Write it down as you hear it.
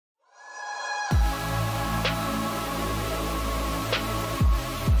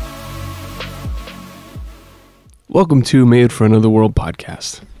Welcome to Made for Another World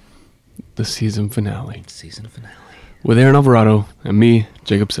podcast, the season finale. With Aaron Alvarado and me,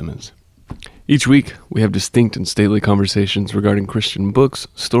 Jacob Simmons. Each week, we have distinct and stately conversations regarding Christian books,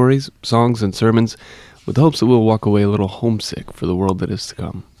 stories, songs, and sermons, with the hopes that we'll walk away a little homesick for the world that is to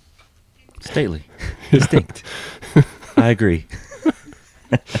come. Stately. Distinct. I agree.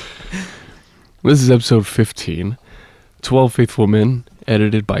 This is episode 15, 12 Faithful Men,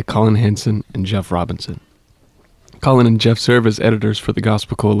 edited by Collin, Hansen, and Jeff Robinson. Collin and Jeff serve as editors for the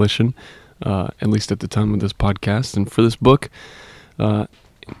Gospel Coalition, at least at the time of this podcast. And for this book,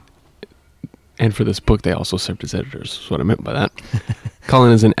 they also served as editors. That's what I meant by that.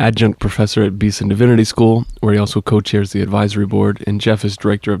 Collin is an adjunct professor at Beeson Divinity School, where he also co-chairs the advisory board, and Jeff is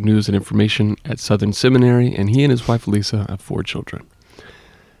director of news and information at Southern Seminary, and he and his wife Lisa have 4 children.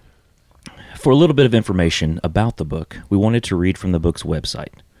 For a little bit of information about the book, we wanted to read from the book's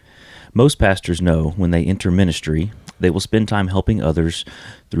website. Most pastors know when they enter ministry, they will spend time helping others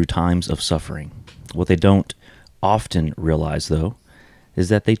through times of suffering. What they don't often realize, though, is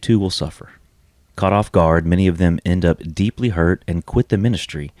that they too will suffer. Caught off guard, many of them end up deeply hurt and quit the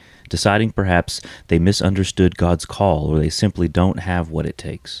ministry, deciding perhaps they misunderstood God's call or they simply don't have what it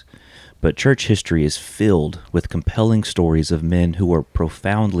takes. But church history is filled with compelling stories of men who were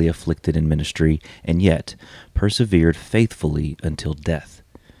profoundly afflicted in ministry and yet persevered faithfully until death.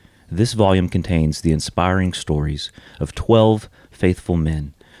 This volume contains the inspiring stories of 12 faithful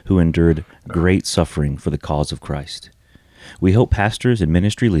men who endured great suffering for the cause of Christ. We hope pastors and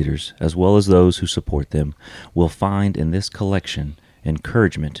ministry leaders, as well as those who support them, will find in this collection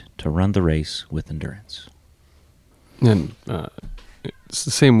encouragement to run the race with endurance. And it's the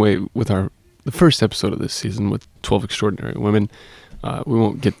same way with the first episode of this season with 12 Extraordinary Women. We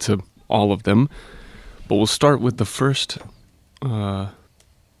won't get to all of them, but we'll start with the first...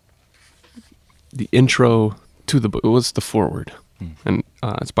 the intro to the book. What's the foreword? And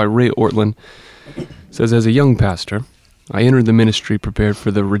it's by Ray Ortlund. It says, as a young pastor, I entered the ministry prepared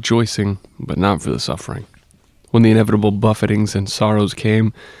for the rejoicing, but not for the suffering. When the inevitable buffetings and sorrows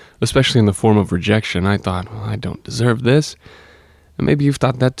came, especially in the form of rejection, I thought, well, I don't deserve this. And maybe you've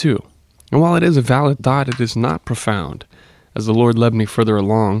thought that too. And while it is a valid thought, it is not profound. As the Lord led me further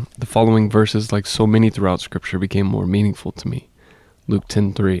along, the following verses, like so many throughout Scripture, became more meaningful to me. Luke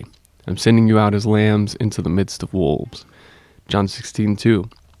 10:3. I'm sending you out as lambs into the midst of wolves. John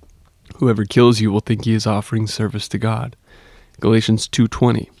 16:2. Whoever kills you will think he is offering service to God. Galatians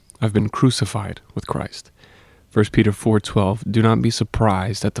 2:20. I've been crucified with Christ. 1 Peter 4:12. Do not be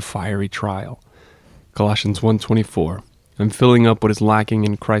surprised at the fiery trial. Colossians 1:24. I'm filling up what is lacking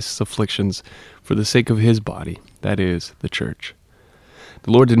in Christ's afflictions for the sake of his body, that is, the church.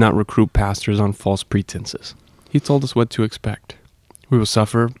 The Lord did not recruit pastors on false pretenses. He told us what to expect. We will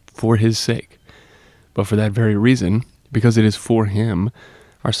suffer for his sake. But for that very reason, because it is for him,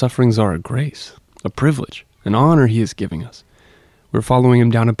 our sufferings are a grace, a privilege, an honor he is giving us. We're following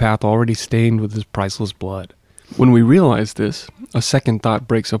him down a path already stained with his priceless blood. When we realize this, a second thought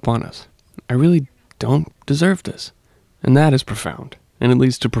breaks upon us. I really don't deserve this. And that is profound, and it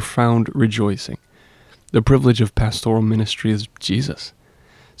leads to profound rejoicing. The privilege of pastoral ministry is Jesus.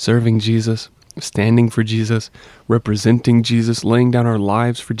 Serving Jesus, standing for Jesus, representing Jesus, laying down our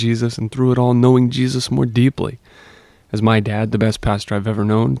lives for Jesus, and through it all knowing Jesus more deeply. As my dad, the best pastor I've ever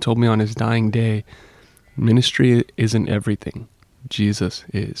known, told me on his dying day, ministry isn't everything. Jesus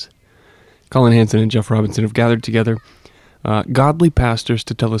is. Collin, Hansen, and Jeff Robinson have gathered together godly pastors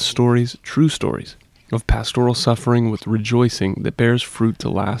to tell us stories, true stories, of pastoral suffering with rejoicing that bears fruit to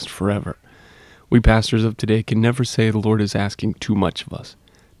last forever. We pastors of today can never say the Lord is asking too much of us.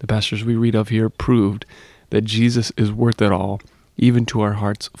 The pastors we read of here proved that Jesus is worth it all, even to our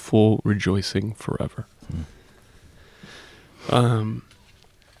heart's full rejoicing forever. I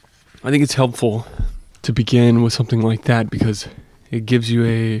think it's helpful to begin with something like that because it gives you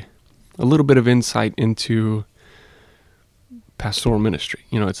a little bit of insight into pastoral ministry.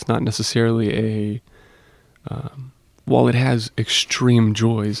 You know, it's not necessarily while it has extreme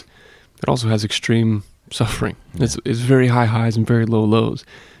joys, it also has extreme suffering. Yeah. It's very high highs and very low lows.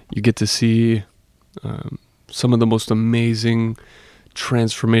 You get to see some of the most amazing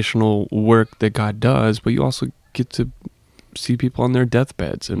transformational work that God does, but you also get to see people on their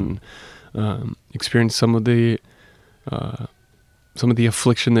deathbeds and experience some of the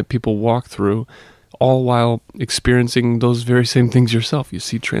affliction that people walk through, all while experiencing those very same things yourself. You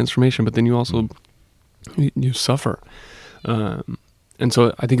see transformation, but then you also you suffer. And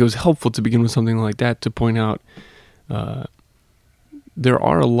so I think it was helpful to begin with something like that to point out there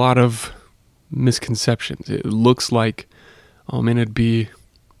are a lot of misconceptions. It looks like, oh man, it'd be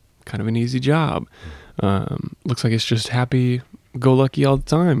kind of an easy job. looks like it's just happy-go-lucky all the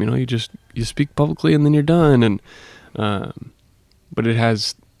time. You speak publicly and then you're done. And but it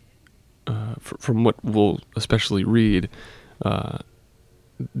has, from what we'll especially read,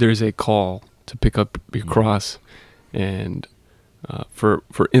 there's a call to pick up your cross, and for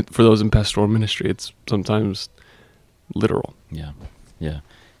those in pastoral ministry, it's sometimes literal. Yeah,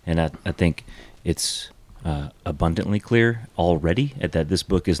 and I think it's abundantly clear already that this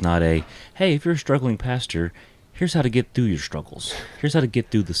book is not a, hey, if you're a struggling pastor, here's how to get through your struggles. Here's how to get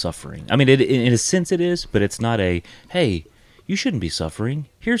through the suffering. I mean, in a sense it is, but it's not a, hey, you shouldn't be suffering.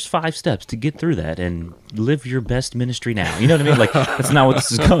 Here's 5 steps to get through that and live your best ministry now. You know what I mean? Like, that's not what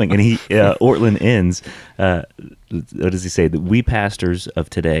this is going. And Ortlund ends, what does he say? That we pastors of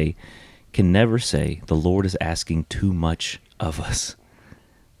today can never say the Lord is asking too much of us.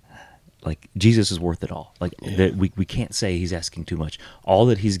 Like, Jesus is worth it all. Like, that we can't say he's asking too much. All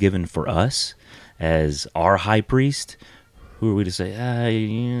that he's given for us as our high priest, who are we to say,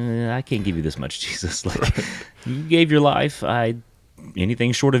 I can't give you this much, Jesus? Like, you gave your life.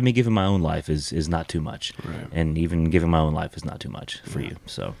 Anything short of me giving my own life is not too much. Right. And even giving my own life is not too much for you.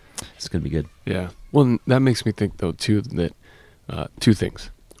 So it's going to be good. Yeah. Well, that makes me think, though, too, that 2 things.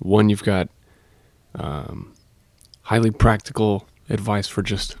 One, you've got highly practical advice for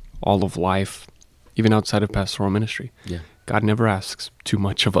just all of life, even outside of pastoral ministry. Yeah. God never asks too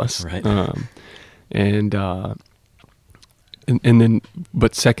much of us. Right. And then,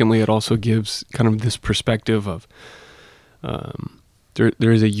 but secondly, it also gives kind of this perspective of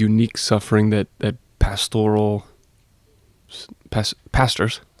there is a unique suffering that pastoral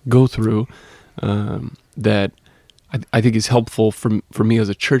pastors go through that I think is helpful for me as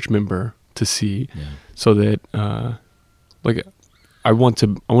a church member to see, so that like I want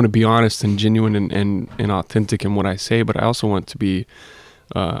to be honest and genuine and authentic in what I say, but I also want to be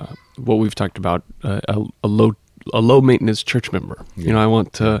what we've talked about, a low maintenance church member. Yeah. I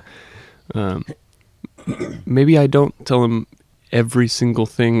want to maybe I don't tell him every single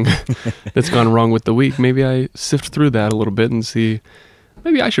thing that's gone wrong with the week. Maybe I sift through that a little bit and see,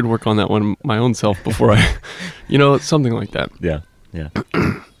 maybe I should work on that one my own self before I, something like that. Yeah.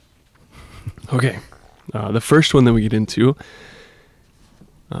 Okay. The first one that we get into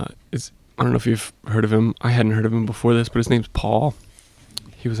is, I don't know if you've heard of him. I hadn't heard of him before this, but his name's Paul.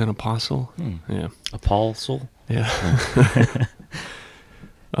 He was an apostle. Yeah. Apostle? Yeah.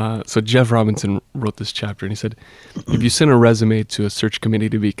 So Jeff Robinson wrote this chapter, and he said, if you sent a resume to a search committee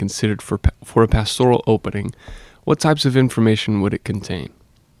to be considered for a pastoral opening, what types of information would it contain?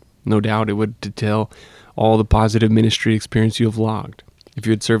 No doubt it would detail all the positive ministry experience you have logged. If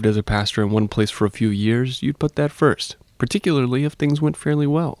you had served as a pastor in one place for a few years, you'd put that first, particularly if things went fairly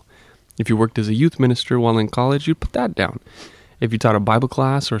well. If you worked as a youth minister while in college, you'd put that down. If you taught a Bible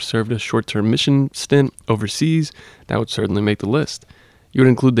class or served a short-term mission stint overseas, that would certainly make the list. You would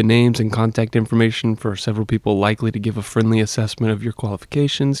include the names and contact information for several people likely to give a friendly assessment of your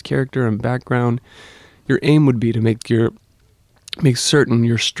qualifications, character, and background. Your aim would be to make certain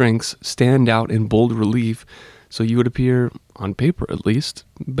your strengths stand out in bold relief, so you would appear, on paper at least,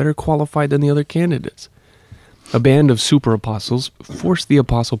 better qualified than the other candidates. A band of super apostles forced the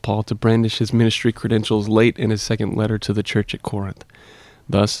Apostle Paul to brandish his ministry credentials late in his second letter to the church at Corinth.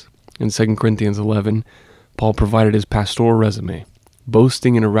 Thus, in 2 Corinthians 11, Paul provided his pastoral resume,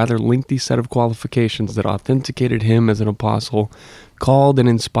 boasting in a rather lengthy set of qualifications that authenticated him as an apostle, called and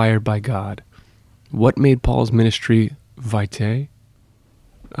inspired by God. What made Paul's ministry vitae?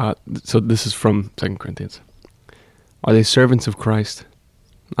 So this is from 2 Corinthians. Are they servants of Christ?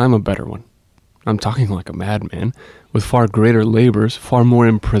 I'm a better one. I'm talking like a madman, with far greater labors, far more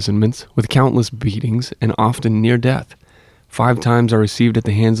imprisonments, with countless beatings, and often near death. 5 times I received at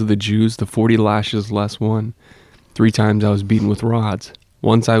the hands of the Jews the 40 lashes less one. 3 times I was beaten with rods.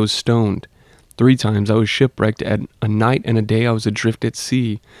 Once I was stoned. 3 times I was shipwrecked. At a night and a day I was adrift at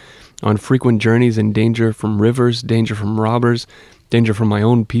sea, on frequent journeys in danger from rivers, danger from robbers, danger from my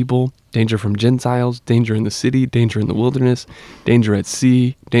own people, danger from Gentiles, danger in the city, danger in the wilderness, danger at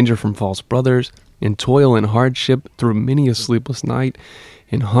sea, danger from false brothers, in toil and hardship, through many a sleepless night,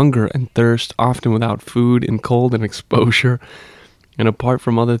 in hunger and thirst, often without food, in cold and exposure. And apart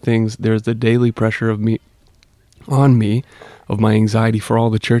from other things, there is the daily pressure on me of my anxiety for all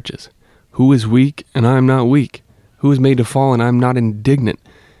the churches. Who is weak, and I am not weak? Who is made to fall, and I am not indignant?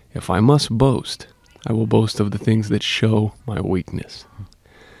 If I must boast, I will boast of the things that show my weakness.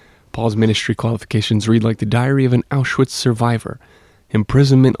 Paul's ministry qualifications read like the diary of an Auschwitz survivor.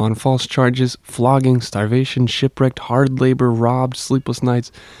 Imprisonment on false charges, flogging, starvation, shipwrecked, hard labor, robbed, sleepless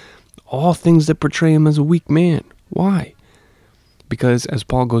nights, all things that portray him as a weak man. Why? Because, as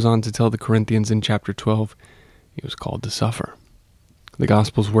Paul goes on to tell the Corinthians in chapter 12, he was called to suffer. The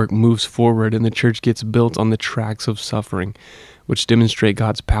gospel's work moves forward, and the church gets built on the tracks of suffering, which demonstrate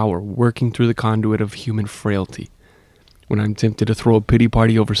God's power working through the conduit of human frailty. When I'm tempted to throw a pity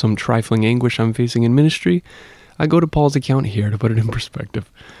party over some trifling anguish I'm facing in ministry, I go to Paul's account here to put it in perspective.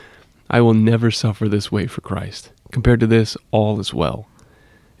 I will never suffer this way for Christ. Compared to this, all is well.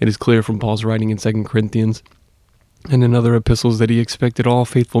 It is clear from Paul's writing in 2 Corinthians and in other epistles that he expected all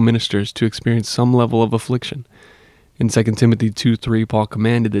faithful ministers to experience some level of affliction. In 2 Timothy 2:3, Paul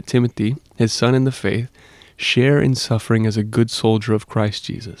commanded that Timothy, his son in the faith, share in suffering as a good soldier of Christ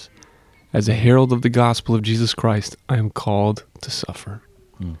Jesus. As a herald of the gospel of Jesus Christ, I am called to suffer.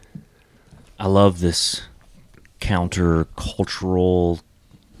 I love this counter-cultural,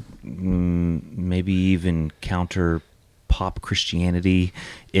 maybe even counter-pop Christianity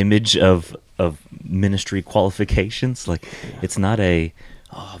image of ministry qualifications. Like, it's not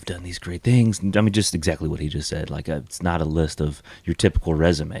I've done these great things. I mean, just exactly what he just said. Like, it's not a list of your typical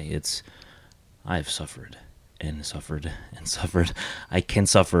resume. It's, I've suffered and suffered and suffered. I can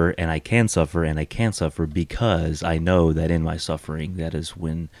suffer and I can suffer and I can suffer because I know that in my suffering, that is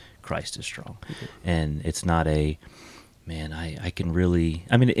when Christ is strong. And it's not I can really,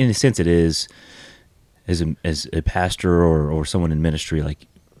 I mean, in a sense it is, as a pastor or someone in ministry, like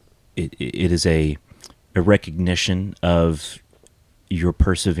it is a recognition of your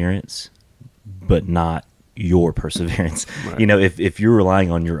perseverance, but not your perseverance. Right. You know, if you're relying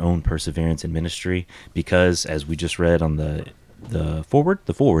on your own perseverance in ministry, because as we just read on the forward,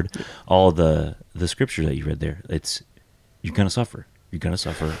 all the scripture that you read there, it's you're gonna suffer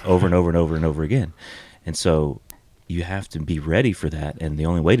over and over and over and over again, and so you have to be ready for that. And the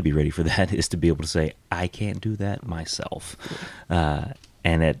only way to be ready for that is to be able to say, I can't do that myself.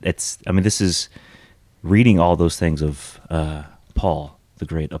 And it's, I mean, this is reading all those things of Paul, the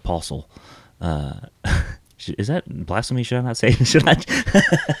great apostle. Is that blasphemy? Should I not say it? Should I?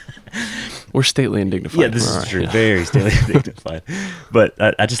 We're stately and dignified. Yeah, this is true. Yeah. Very stately and dignified. But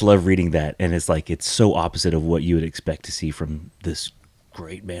I just love reading that. And it's like, it's so opposite of what you would expect to see from this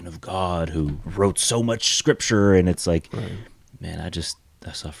great man of God who wrote so much scripture. And it's like, man, I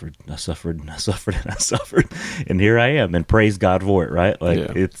suffered, and I suffered. And here I am. And praise God for it, right?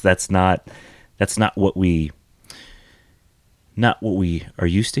 Like, that's not what we are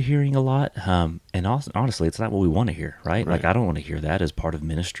used to hearing a lot, and also, honestly, it's not what we want to hear, right? Like, I don't want to hear that as part of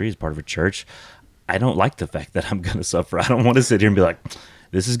ministry, as part of a church. I don't like the fact that I'm going to suffer. I don't want to sit here and be like,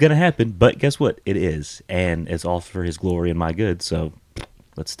 this is going to happen, but guess what? It is, and it's all for His glory and my good, so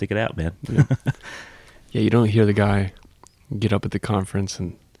let's stick it out, man. Yeah, you don't hear the guy get up at the conference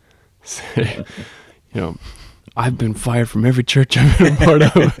and say, I've been fired from every church I've been a part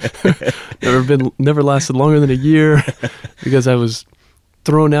of. Never lasted longer than a year because I was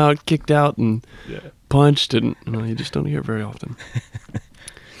thrown out, kicked out, and punched. And you just don't hear it very often.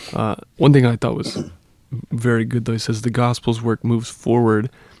 One thing I thought was very good, though, he says the gospel's work moves forward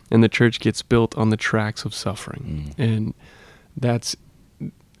and the church gets built on the tracks of suffering. And that's,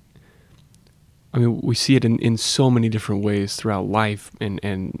 I mean, we see it in so many different ways throughout life and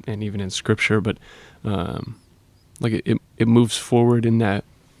even in Scripture, but like it moves forward in that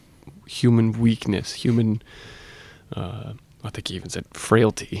human weakness, I think he even said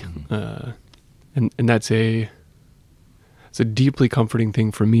frailty, and it's a deeply comforting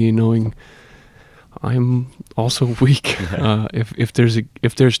thing for me, knowing I'm also weak. If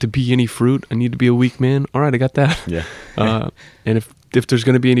there's to be any fruit, I need to be a weak man. All right, I got that. Yeah. And if there's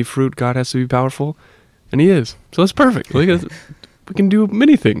going to be any fruit, God has to be powerful, and He is. So it's perfect. We can do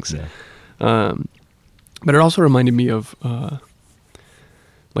many things. Yeah. But it also reminded me of,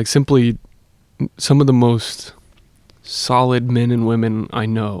 simply some of the most solid men and women I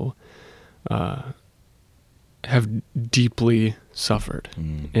know have deeply suffered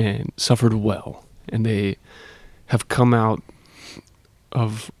and suffered well. And they have come out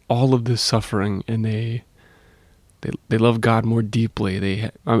of all of this suffering, and they love God more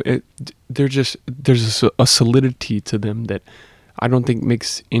deeply. There's a solidity to them that I don't think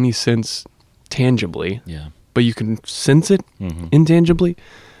makes any sense tangibly, but you can sense it intangibly,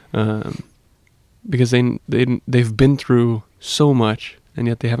 because they've been through so much, and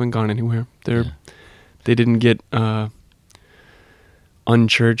yet they haven't gone anywhere. They didn't get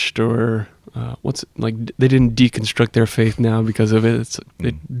unchurched or they didn't deconstruct their faith now because of it.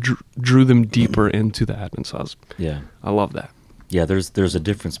 It drew them deeper into that, and so I love that. Yeah, there's a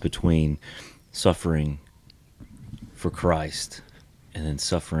difference between suffering for Christ and then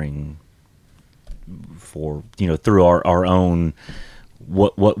suffering for through our own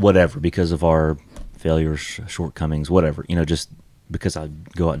whatever, because of our failures, shortcomings, whatever, just because I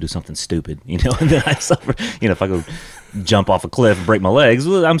go out and do something stupid, and then I suffer. If I go jump off a cliff and break my legs,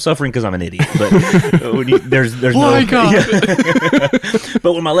 well, I'm suffering because I'm an idiot. But there's Why, no God?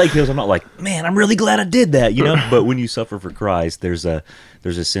 But when my leg heals, I'm not like, man, I'm really glad I did that, But when you suffer for Christ, there's a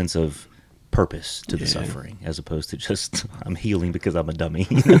sense of purpose to the suffering, as opposed to just I'm healing because I'm a dummy.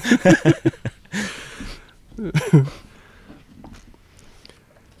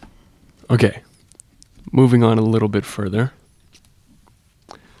 Okay, moving on a little bit further.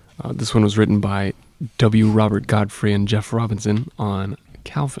 This one was written by W. Robert Godfrey and Jeff Robinson on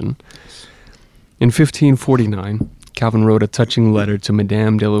Calvin. In 1549, Calvin wrote a touching letter to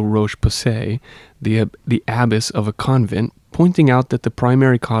Madame de la Roche-Posay, the abbess of a convent, pointing out that the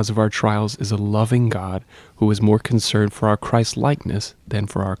primary cause of our trials is a loving God who is more concerned for our Christ-likeness than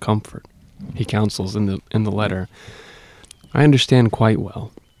for our comfort. He counsels in the letter, I understand quite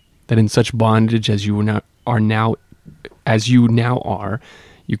well that in such bondage as you now are,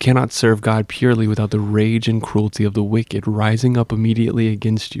 you cannot serve God purely without the rage and cruelty of the wicked rising up immediately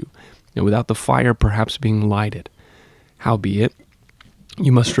against you, and without the fire perhaps being lighted. Howbeit,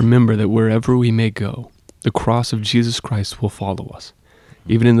 you must remember that wherever we may go, the cross of Jesus Christ will follow us,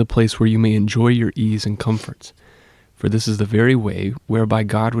 even in the place where you may enjoy your ease and comforts. For this is the very way whereby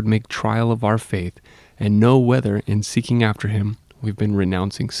God would make trial of our faith, and know whether, in seeking after him, we've been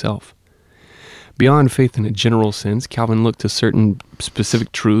renouncing self. Beyond faith in a general sense, Calvin looked to certain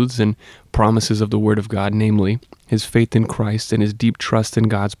specific truths and promises of the Word of God, namely, his faith in Christ and his deep trust in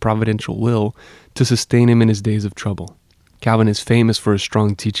God's providential will to sustain him in his days of trouble. Calvin is famous for his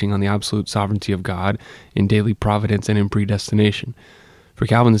strong teaching on the absolute sovereignty of God in daily providence and in predestination. For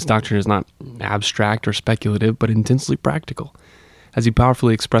Calvin, this doctrine is not abstract or speculative, but intensely practical, as he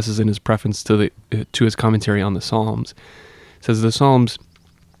powerfully expresses in his preface to his commentary on the Psalms. It says, the Psalms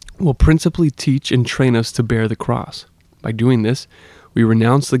will principally teach and train us to bear the cross. By doing this, we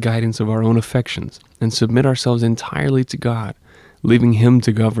renounce the guidance of our own affections and submit ourselves entirely to God, leaving him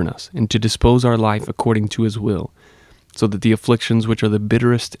to govern us and to dispose our life according to his will, so that the afflictions which are the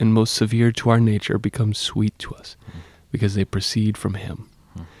bitterest and most severe to our nature become sweet to us, because they proceed from him.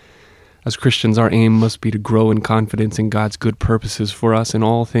 As Christians, our aim must be to grow in confidence in God's good purposes for us in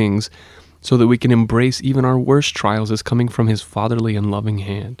all things, so that we can embrace even our worst trials as coming from his fatherly and loving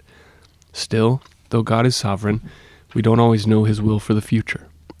hand. Still, though God is sovereign, we don't always know his will for the future.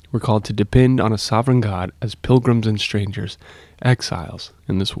 We're called to depend on a sovereign God as pilgrims and strangers, exiles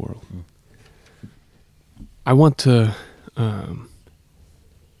in this world. I want to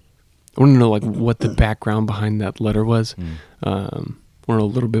know like what the background behind that letter was. Want to know a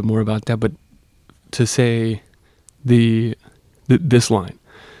little bit more about that, but to say this line,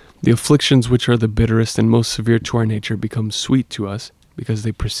 the afflictions which are the bitterest and most severe to our nature become sweet to us because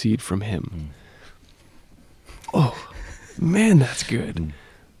they proceed from him. Oh, man, that's good.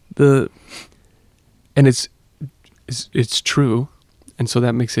 And it's true, and so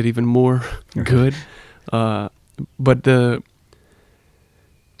that makes it even more good. But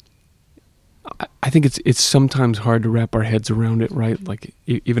I think it's sometimes hard to wrap our heads around it, right? Like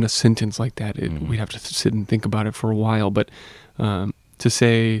even a sentence like that, we'd have to sit and think about it for a while. But to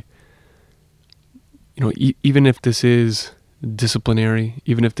say, even if this is disciplinary,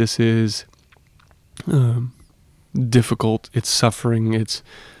 even if this is difficult, it's suffering, it's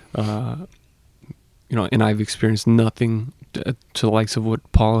and I've experienced nothing to the likes of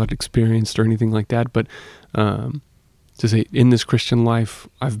what Paul had experienced or anything like that, but to say in this Christian life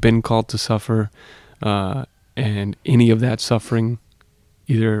I've been called to suffer, and any of that suffering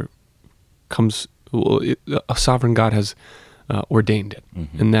either comes, a sovereign God has ordained it,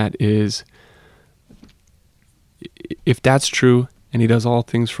 and that is, if that's true and he does all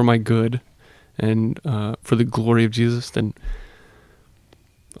things for my good and for the glory of Jesus, then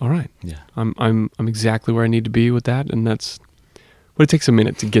all right. Yeah. I'm exactly where I need to be with that, and that's, but it takes a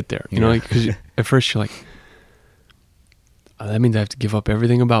minute to get there, because at first you're like, oh, that means I have to give up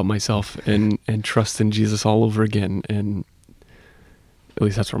everything about myself and trust in Jesus all over again, and at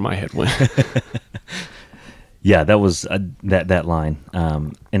least that's where my head went. Yeah, that was that line,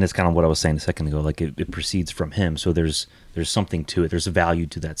 and it's kind of what I was saying a second ago. Like it proceeds from him, so there's something to it. There's a value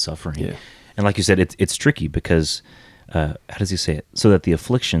to that suffering, yeah. And like you said, it's tricky because how does he say it? So that the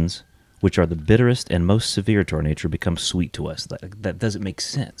afflictions, which are the bitterest and most severe to our nature, become sweet to us. That doesn't make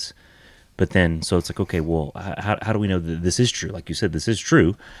sense. But then, so it's like, okay, well, how do we know that this is true? Like you said, this is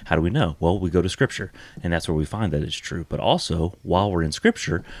true. How do we know? Well, we go to Scripture, and that's where we find that it's true. But also, while we're in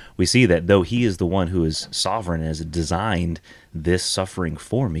Scripture, we see that though he is the one who is sovereign and has designed this suffering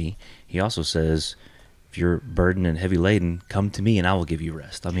for me, he also says, if you're burdened and heavy laden, come to me and I will give you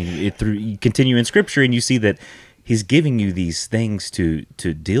rest. I mean, you continue in Scripture and you see that he's giving you these things to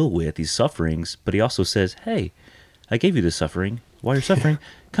deal with, these sufferings, but he also says, hey, I gave you this suffering. While you're suffering,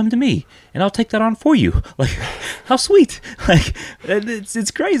 come to me, and I'll take that on for you. Like, how sweet! Like,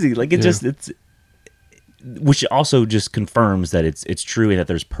 it's crazy. Like, it's which also just confirms that it's true and that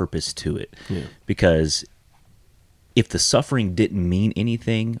there's purpose to it. Yeah. Because if the suffering didn't mean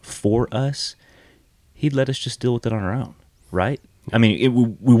anything for us, he'd let us just deal with it on our own, right? I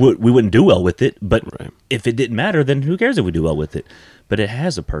mean, we wouldn't do well with it, but if it didn't matter, then who cares if we do well with it? But it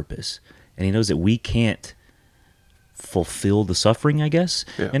has a purpose, and he knows that we can't fulfill the suffering, I guess,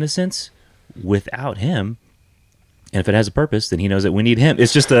 in a sense, without him. And if it has a purpose, then he knows that we need him.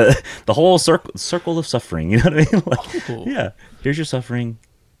 It's just the whole circle of suffering. You know what I mean? Like, yeah, here's your suffering.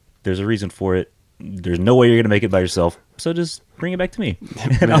 There's a reason for it. There's no way you're going to make it by yourself. So just bring it back to me,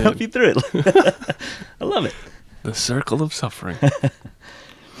 and I'll help you through it. I love it. The circle of suffering.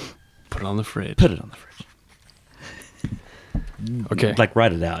 Put it on the fridge. Put it on the fridge. Okay. Like,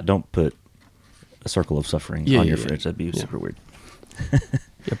 write it out. Don't put a circle of suffering on your fridge. That'd be super weird.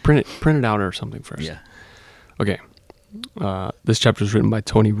 Print it out or something first. Yeah. Okay. This chapter is written by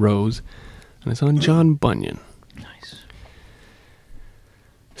Tony Rose, and it's on John Bunyan. Nice.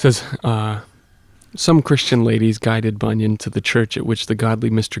 It says, some Christian ladies guided Bunyan to the church at which the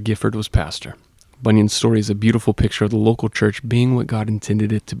godly Mr. Gifford was pastor. Bunyan's story is a beautiful picture of the local church being what God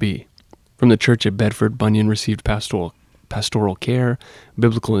intended it to be. From the church at Bedford, Bunyan received pastoral care,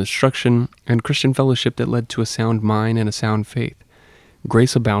 biblical instruction, and Christian fellowship that led to a sound mind and a sound faith.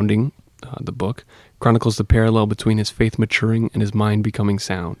 Grace Abounding, the book, chronicles the parallel between his faith maturing and his mind becoming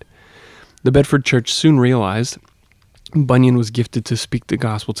sound. The Bedford church soon realized Bunyan was gifted to speak the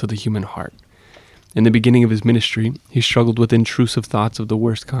gospel to the human heart. In the beginning of his ministry, he struggled with intrusive thoughts of the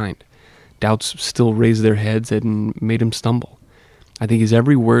worst kind. Doubts still raised their heads and made him stumble. I think his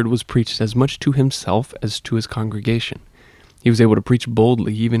every word was preached as much to himself as to his congregation. He was able to preach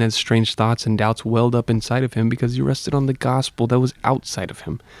boldly, even as strange thoughts and doubts welled up inside of him because he rested on the gospel that was outside of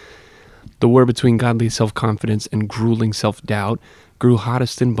him. The war between godly self-confidence and grueling self-doubt grew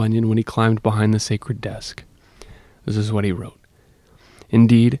hottest in Bunyan when he climbed behind the sacred desk. This is what he wrote.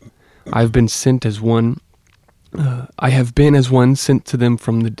 Indeed, I have been as one sent to them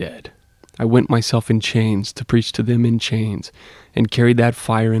from the dead. I went myself in chains to preach to them in chains, and carried that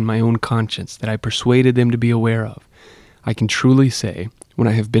fire in my own conscience that I persuaded them to be aware of. I can truly say, when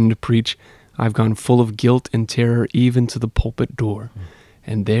I have been to preach, I've gone full of guilt and terror even to the pulpit door,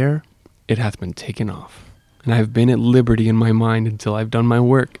 and there it hath been taken off. And I have been at liberty in my mind until I've done my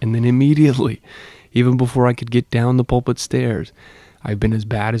work, and then immediately, even before I could get down the pulpit stairs, I've been as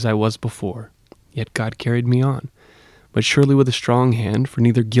bad as I was before. Yet God carried me on, but surely with a strong hand, for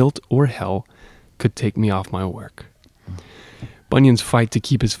neither guilt or hell could take me off my work. Bunyan's fight to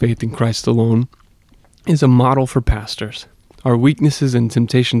keep his faith in Christ alone is a model for pastors. Our weaknesses and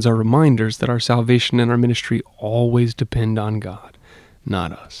temptations are reminders that our salvation and our ministry always depend on God,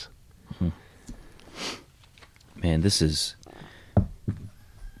 not us. Man, this is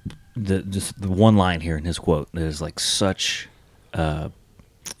the one line here in his quote that is like such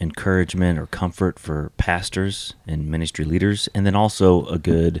encouragement or comfort for pastors and ministry leaders, and then also a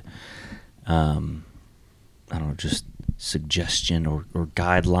good, just suggestion or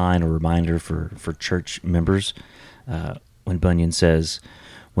guideline or reminder for church members. When Bunyan says,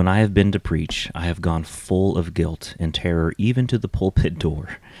 "When I have been to preach, I have gone full of guilt and terror even to the pulpit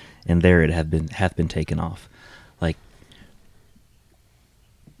door, and there it hath been taken off." Like,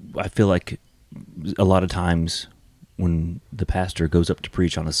 I feel like a lot of times when the pastor goes up to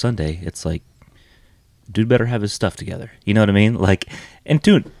preach on a Sunday, it's like, dude better have his stuff together. You know what I mean? Like, and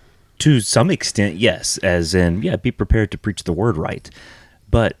to some extent, yes, as in, be prepared to preach the word right.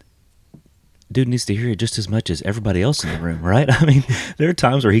 But dude needs to hear it just as much as everybody else in the room, right? I mean, there are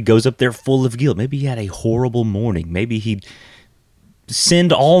times where he goes up there full of guilt. Maybe he had a horrible morning. Maybe he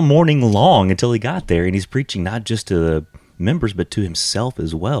sinned all morning long until he got there, and he's preaching not just to the members, but to himself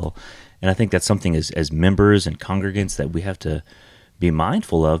as well. And I think that's something as members and congregants that we have to be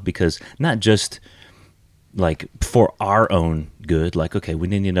mindful of, because not just like for our own good, like, okay, we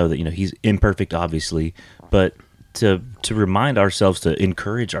need to know that, he's imperfect, obviously, but to remind ourselves to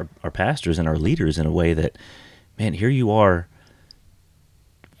encourage our pastors and our leaders in a way that, man, here you are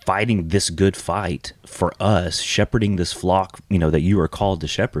fighting this good fight for us, shepherding this flock, that you are called to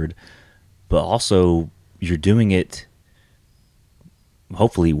shepherd, but also you're doing it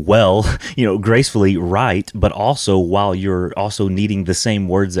hopefully well, gracefully, right, but also while you're also needing the same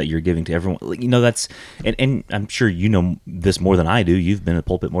words that you're giving to everyone. That's, and I'm sure you know this more than I do. You've been in the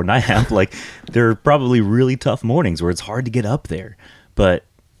pulpit more than I have. Like, there are probably really tough mornings where it's hard to get up there. But,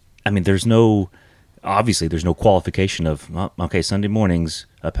 I mean, there's no obviously there's no qualification of, well, okay, Sunday mornings,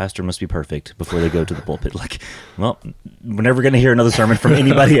 a pastor must be perfect before they go to the pulpit. Like, well, we're never going to hear another sermon from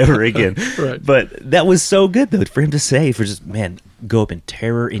anybody ever again. Right. But that was so good, though, for him to say, for just, man, go up in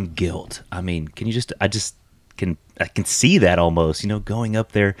terror and guilt. I mean, I can see that almost, going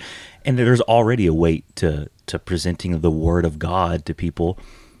up there, and there's already a weight to presenting the word of God to people.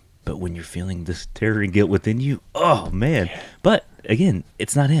 But when you're feeling this terror and guilt within you, oh man. But again,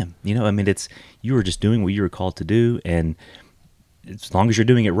 it's not him. It's, you were just doing what you were called to do, and as long as you're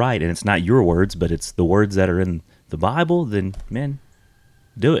doing it right, and it's not your words, but it's the words that are in the Bible, then man,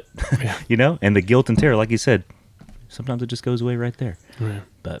 do it. Yeah. And the guilt and terror, like you said, sometimes it just goes away right there. Right.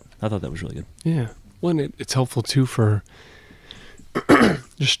 But I thought that was really good. Yeah. Well, and it's helpful too for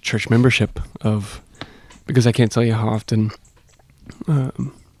just church membership because I can't tell you how often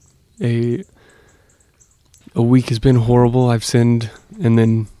a week has been horrible. I've sinned, and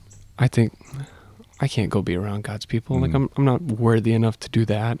then I think I can't go be around God's people. Like I'm not worthy enough to do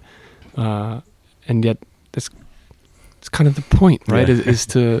that, and yet it's kind of the point, right? Yeah. Is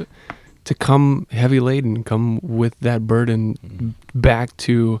to come heavy laden, come with that burden back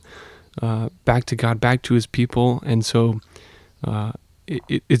to God, back to His people, and so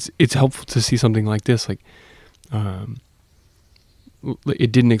it's helpful to see something like this, like.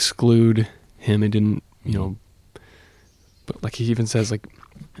 It didn't exclude him. It didn't, but like he even says, like,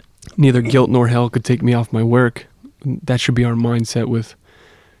 neither guilt nor hell could take me off my work. That should be our mindset with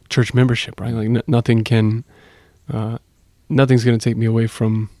church membership, right? Like nothing's going to take me away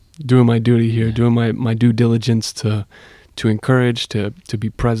from doing my duty here, doing my due diligence to encourage, to be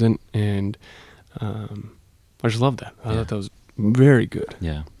present. And I just love that. I thought that was very good.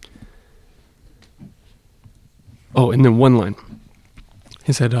 Yeah. Oh, and then one line.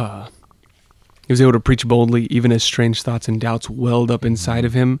 He said, he was able to preach boldly even as strange thoughts and doubts welled up inside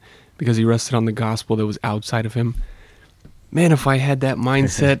of him because he rested on the gospel that was outside of him. Man, if I had that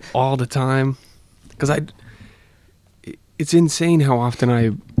mindset all the time, because it's insane how often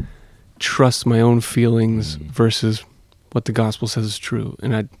I trust my own feelings versus what the gospel says is true.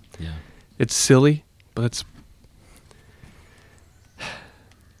 And it's silly, but it's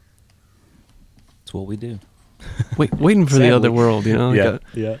what we do. Waiting for the other world, Yeah.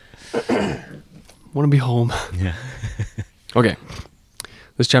 Want to be home. Yeah. Okay.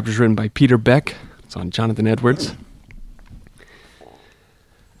 This chapter is written by Peter Beck. It's on Jonathan Edwards.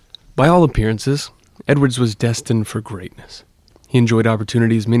 By all appearances, Edwards was destined for greatness. He enjoyed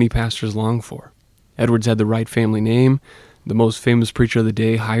opportunities many pastors long for. Edwards had the right family name. The most famous preacher of the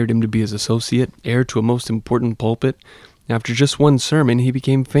day hired him to be his associate, heir to a most important pulpit. After just one sermon, he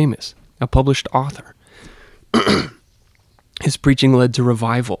became famous, a published author. His preaching led to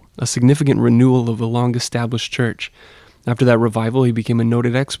revival, a significant renewal of a long-established church. After that revival, he became a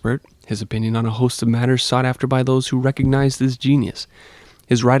noted expert, his opinion on a host of matters sought after by those who recognized his genius.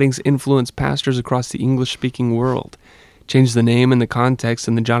 His writings influenced pastors across the English-speaking world. Change the name and the context,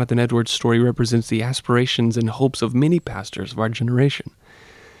 and the Jonathan Edwards story represents the aspirations and hopes of many pastors of our generation.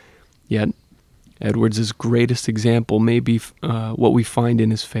 Yet, Edwards' greatest example may be what we find in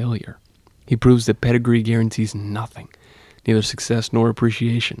his failure. He proves that pedigree guarantees nothing, neither success nor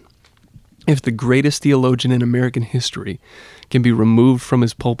appreciation. If the greatest theologian in American history can be removed from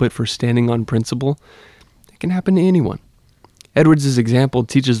his pulpit for standing on principle, it can happen to anyone. Edwards' example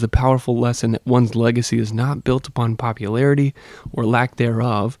teaches the powerful lesson that one's legacy is not built upon popularity or lack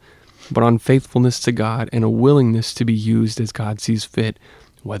thereof, but on faithfulness to God and a willingness to be used as God sees fit,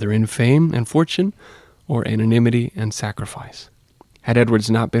 whether in fame and fortune or anonymity and sacrifice. Had Edwards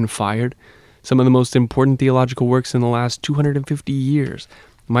not been fired, some of the most important theological works in the last 250 years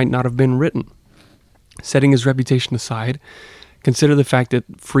might not have been written. Setting his reputation aside, consider the fact that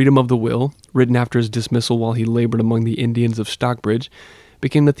Freedom of the Will, written after his dismissal while he labored among the Indians of Stockbridge,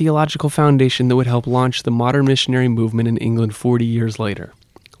 became the theological foundation that would help launch the modern missionary movement in England 40 years later.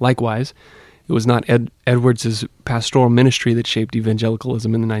 Likewise, it was not Edwards' pastoral ministry that shaped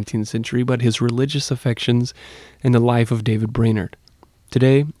evangelicalism in the 19th century, but his religious affections and the life of David Brainerd.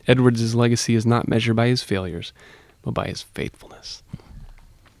 Today, Edwards' legacy is not measured by his failures, but by his faithfulness.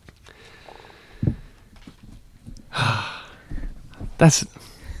 That's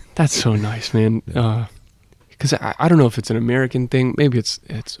so nice, man. Because I don't know if it's an American thing. Maybe it's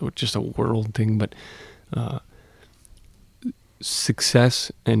just a world thing. But success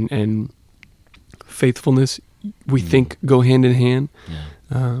and faithfulness, we think go hand in hand.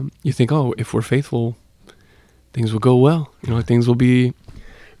 Yeah. You think, oh, if we're faithful, things will go well. Things will be.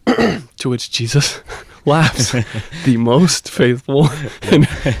 To which Jesus laughs, the most faithful, and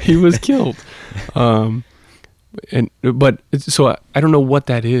he was killed. So I don't know what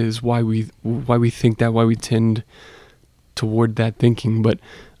that is, why we think that, why we tend toward that thinking, but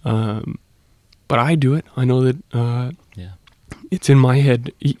I do it. I know that it's in my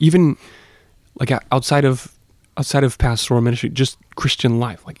head, even like outside of pastoral ministry, just Christian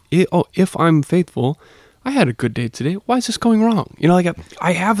life. Like, if I'm faithful, I had a good day today. Why is this going wrong? Like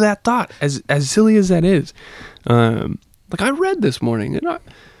I have that thought, as silly as that is. Like I read this morning, and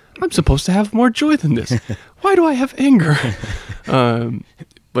I'm supposed to have more joy than this. Why do I have anger?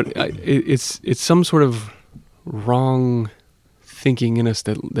 But it's some sort of wrong thinking in us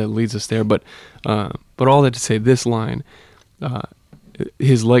that leads us there. But all that to say, this line,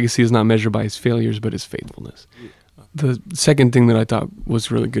 his legacy is not measured by his failures, but his faithfulness. The second thing that I thought was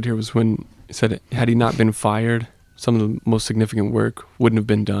really good here was when he said, had he not been fired, some of the most significant work wouldn't have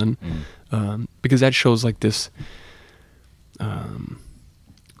been done. Because that shows like this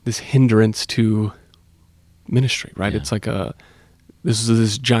hindrance to ministry, right? It's like this is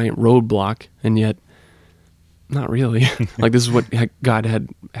this giant roadblock, and yet not really. Like this is what God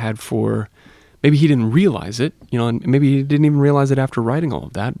had for. Maybe he didn't realize it, and maybe he didn't even realize it after writing all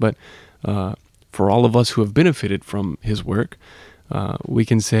of that. But for all of us who have benefited from his work, we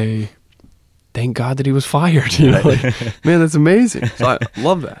can say, "Thank God that he was fired." Like, man, that's amazing. So I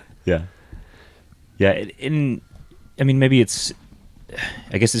love that. Yeah. I mean, maybe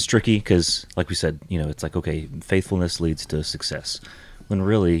I guess it's tricky because, like we said, it's like, okay, faithfulness leads to success. When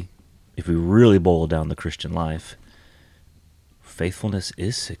really, if we really boil down the Christian life, faithfulness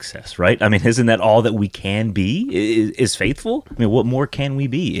is success, right? I mean, isn't that all that we can be, is faithful? I mean, what more can we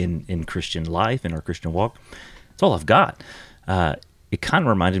be in Christian life, in our Christian walk? It's all I've got. It kind of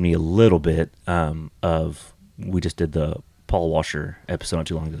reminded me a little bit of, we just did the Paul Washer episode not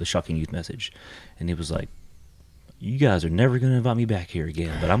too long ago, the Shocking Youth Message. And he was like, you guys are never going to invite me back here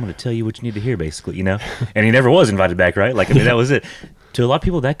again, but I'm going to tell you what you need to hear, basically, And he never was invited back, right? Like, I mean, that was it. To a lot of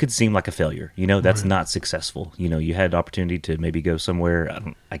people, that could seem like a failure. That's not successful. You had an opportunity to maybe go somewhere.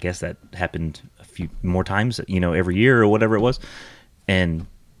 I guess that happened a few more times, every year or whatever it was, and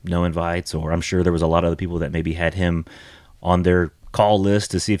no invites. Or I'm sure there was a lot of other people that maybe had him on their call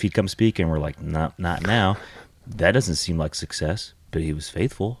list to see if he'd come speak, and were like, not now. That doesn't seem like success, but he was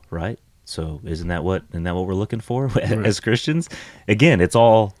faithful, right? So isn't that what we're looking for as Christians? Again, it's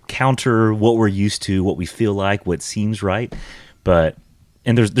all counter what we're used to, what we feel like, what seems right. But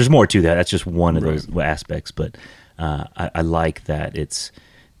and there's more to that. That's just one of those aspects. But I like that it's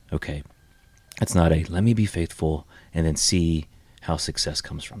okay. It's not a let me be faithful and then see how success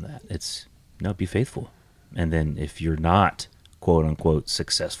comes from that. It's no, be faithful, and then if you're not quote unquote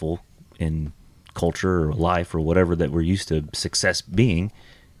successful in culture or life or whatever that we're used to success being,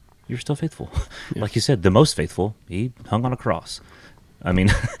 you're still faithful. Yeah. Like you said, the most faithful, he hung on a cross. I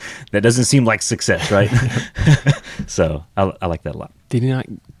mean, that doesn't seem like success, right? So I like that a lot. He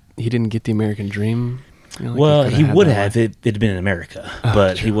didn't get the American dream? Well, he would have if it had been in America,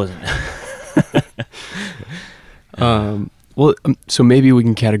 but true. He wasn't. So maybe we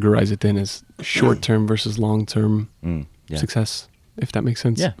can categorize it then as short-term versus long-term success, if that makes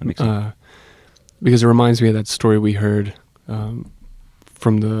sense. Yeah, that makes sense. Because it reminds me of that story we heard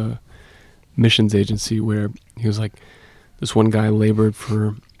from the missions agency where he was like, this one guy labored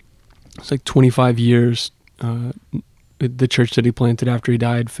for, it's like 25 years. The church that he planted after he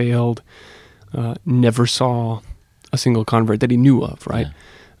died failed. Never saw a single convert that he knew of, right?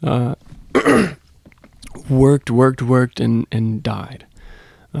 Yeah. Worked and died.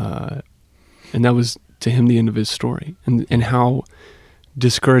 And that was to him the end of his story. And how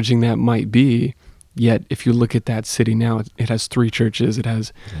discouraging that might be. Yet, if you look at that city now, it has 3 churches. It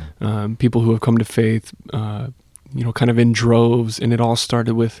has people who have come to faith, kind of in droves, and it all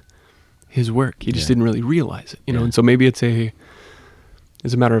started with his work. He just didn't really realize it, And so maybe it's a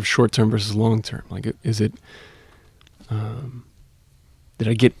matter of short term versus long term. Like, is it? Did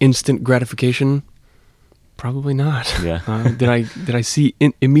I get instant gratification? Probably not. Yeah. Did I see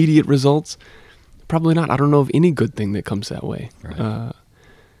immediate results? Probably not. I don't know of any good thing that comes that way. Right.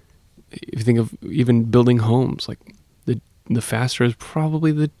 If you think of even building homes, like the faster is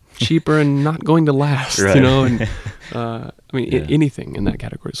probably the cheaper and not going to last, right. And anything in that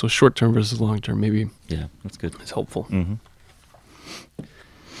category. So short term versus long term, maybe. Yeah, that's good. It's helpful. Mm-hmm.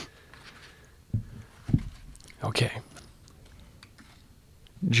 Okay.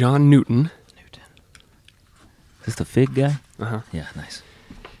 John Newton. Is this the fig guy? Uh-huh. Yeah, nice.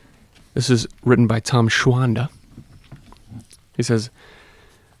 This is written by Tom Schwanda. He says,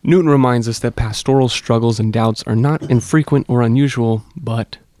 Newton reminds us that pastoral struggles and doubts are not infrequent or unusual,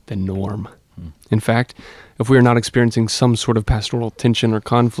 but the norm. In fact, if we are not experiencing some sort of pastoral tension or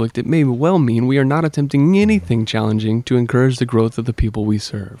conflict, it may well mean we are not attempting anything challenging to encourage the growth of the people we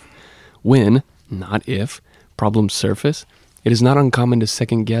serve. When, not if, problems surface, it is not uncommon to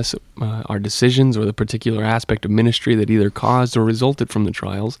second-guess our decisions or the particular aspect of ministry that either caused or resulted from the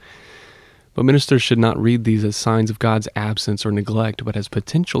trials. But ministers should not read these as signs of God's absence or neglect, but as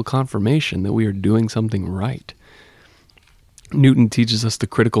potential confirmation that we are doing something right. Newton teaches us the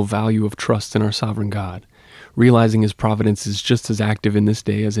critical value of trust in our sovereign God. Realizing his providence is just as active in this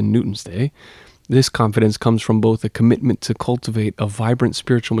day as in Newton's day, this confidence comes from both a commitment to cultivate a vibrant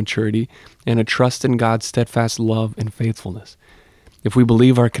spiritual maturity and a trust in God's steadfast love and faithfulness. If we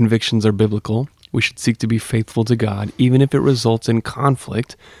believe our convictions are biblical, we should seek to be faithful to God, even if it results in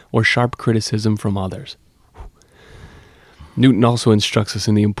conflict or sharp criticism from others. Newton also instructs us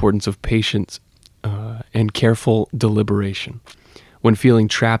in the importance of patience and careful deliberation. When feeling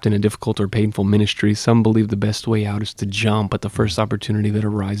trapped in a difficult or painful ministry, some believe the best way out is to jump at the first opportunity that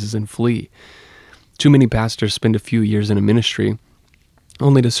arises and flee. Too many pastors spend a few years in a ministry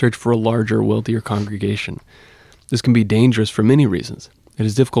only to search for a larger, wealthier congregation. This can be dangerous for many reasons. It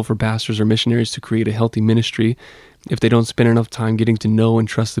is difficult for pastors or missionaries to create a healthy ministry if they don't spend enough time getting to know and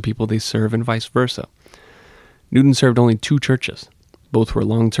trust the people they serve, and vice versa. Newton served only 2 churches. Both were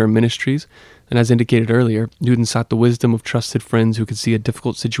long-term ministries, and as indicated earlier, Newton sought the wisdom of trusted friends who could see a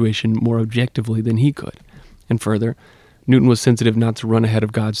difficult situation more objectively than he could. And further, Newton was sensitive not to run ahead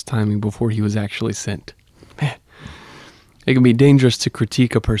of God's timing before he was actually sent. Man, it can be dangerous to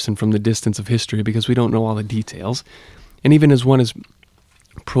critique a person from the distance of history because we don't know all the details. And even as one as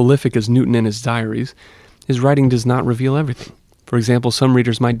prolific as Newton in his diaries, his writing does not reveal everything. For example, some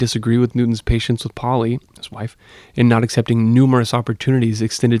readers might disagree with Newton's patience with Polly, his wife, in not accepting numerous opportunities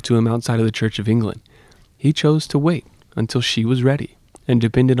extended to him outside of the Church of England. He chose to wait until she was ready and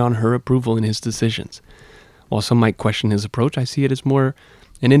depended on her approval in his decisions. While some might question his approach, I see it as more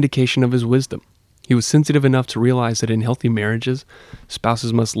an indication of his wisdom. He was sensitive enough to realize that in healthy marriages,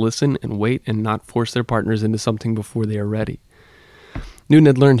 spouses must listen and wait and not force their partners into something before they are ready. Newton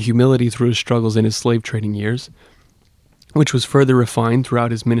had learned humility through his struggles in his slave trading years, which was further refined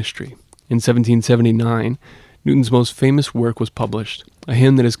throughout his ministry. In 1779, Newton's most famous work was published, a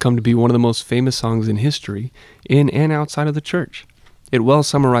hymn that has come to be one of the most famous songs in history, in and outside of the church. It well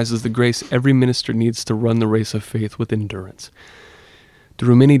summarizes the grace every minister needs to run the race of faith with endurance.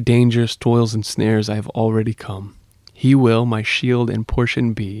 Through many dangers, toils, and snares I have already come. He will my shield and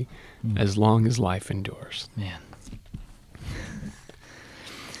portion be, as long as life endures. Man.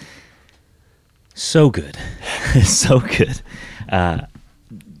 So good. So good.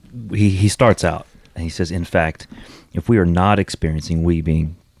 He starts out and he says, in fact, if we are not experiencing, we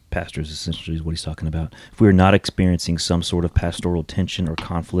being pastors essentially is what he's talking about, if we are not experiencing some sort of pastoral tension or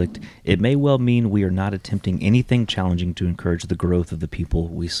conflict, it may well mean we are not attempting anything challenging to encourage the growth of the people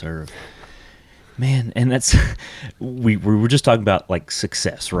we serve. Man, and that's, we were just talking about like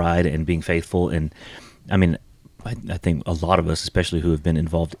success, right, and being faithful. And I mean, I think a lot of us, especially who have been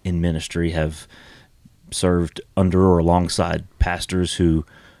involved in ministry, have served under or alongside pastors who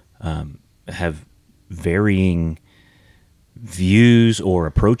have varying views or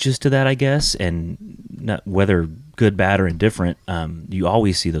approaches to that, I guess, and not, whether good, bad, or indifferent, you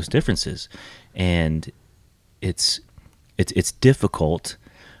always see those differences, and it's difficult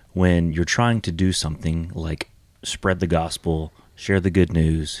when you're trying to do something like spread the gospel, share the good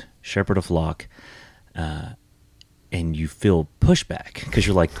news, shepherd a flock, and you feel pushback because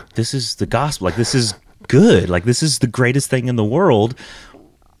you're like, this is the gospel, like this is good, like this is the greatest thing in the world.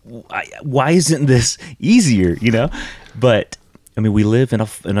 Why isn't this easier, you know? But I mean, we live in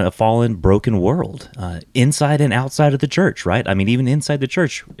a fallen, broken world, inside and outside of the church, right? I mean, even inside the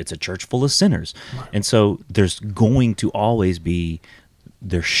church, it's a church full of sinners, and so there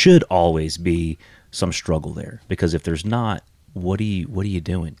should always be some struggle there, because if there's not, what are you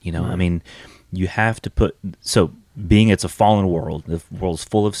doing? You know, right. I mean, you have to being it's a fallen world, the world's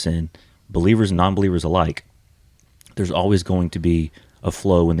full of sin, believers and non-believers alike, there's always going to be a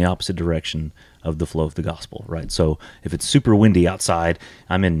flow in the opposite direction of the flow of the gospel, right? So if it's super windy outside,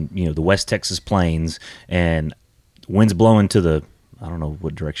 I'm in, the West Texas plains, and wind's blowing to the, I don't know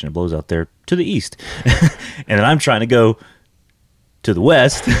what direction it blows out there, to the east. And then I'm trying to go to the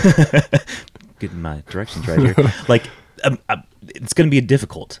west, getting my directions right here. Like, it's going to be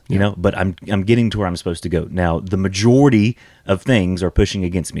difficult, you know, but I'm getting to where I'm supposed to go. Now, the majority of things are pushing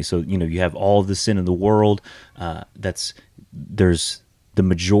against me. So, you have all the sin in the world. The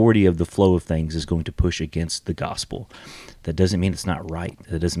majority of the flow of things is going to push against the gospel. That doesn't mean it's not right.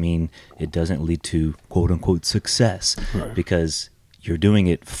 That doesn't mean it doesn't lead to quote unquote success, right, because you're doing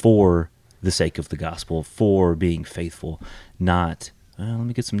it for the sake of the gospel, for being faithful, not let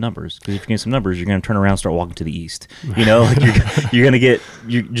me get some numbers. Because if you get some numbers, you're going to turn around and start walking to the east. Like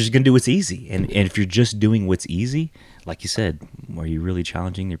you're just going to do what's easy. And if you're just doing what's easy, like you said, are you really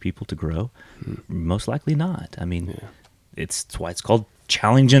challenging your people to grow? Most likely not. I mean, it's why it's called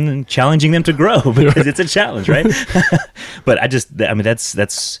challenging them to grow, because it's a challenge, right? But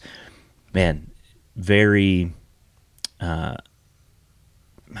that's man, very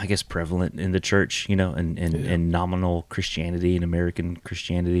I guess prevalent in the church, and nominal Christianity and American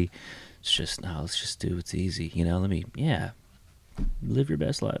Christianity. It's just, no, let's just do what's easy. Live your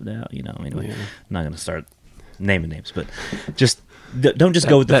best life now. Anyway, I'm not going to start naming names, but just don't just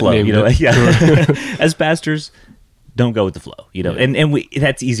go with the flow. As pastors, don't go with the flow. And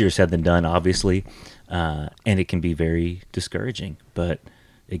that's easier said than done, obviously, and it can be very discouraging. But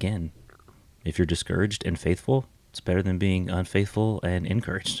again, if you're discouraged and faithful, it's better than being unfaithful and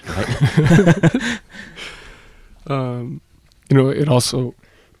encouraged, right? It also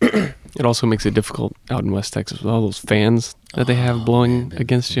makes it difficult out in West Texas with all those fans that they have blowing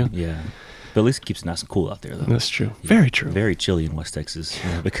against you. Yeah, but at least it keeps it nice and cool out there, though. That's true. Very true. Very chilly in West Texas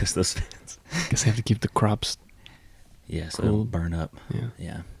because those fans. I guess they have to keep the crops. Yeah, so it'll burn up.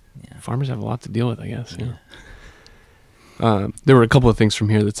 Yeah. Farmers have a lot to deal with, I guess. Yeah. There were a couple of things from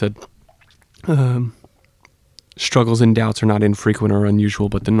here that said. Struggles and doubts are not infrequent or unusual,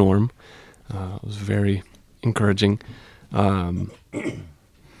 but the norm. It was very encouraging.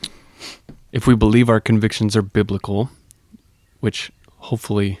 If we believe our convictions are biblical, which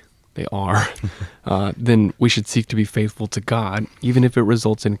hopefully they are, then we should seek to be faithful to God, even if it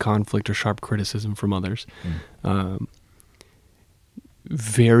results in conflict or sharp criticism from others.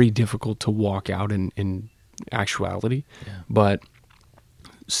 Very difficult to walk out in actuality, but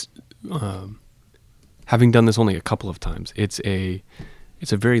having done this only a couple of times, it's a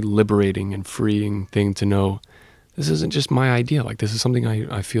very liberating and freeing thing to know this isn't just my idea. Like, this is something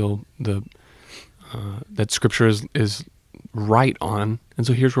I feel that Scripture is right on, and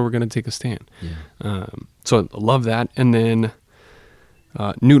so here's where we're going to take a stand. So I love that. And then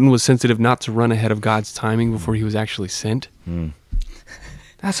Newton was sensitive not to run ahead of God's timing before he was actually sent.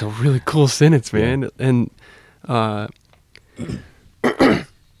 That's a really cool sentence, man. And how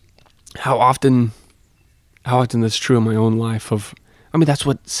often that's true in my own life. That's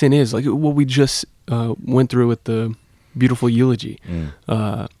what sin is. Like what we just went through with the beautiful eulogy.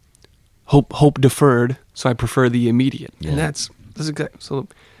 Hope deferred, so I prefer the immediate. And that's exactly. So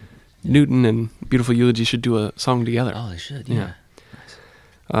Newton and beautiful eulogy should do a song together. Oh, they should. Yeah.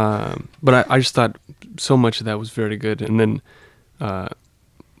 Nice. But I just thought so much of that was very good. And then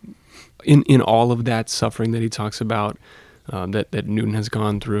in all of that suffering that he talks about, that Newton has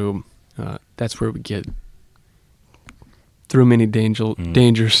gone through, that's where we get through many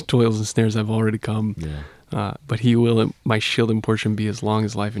dangers, toils, and snares I've already come. But he will, my shield and portion, be as long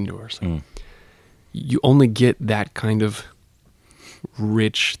as life endures. You only get that kind of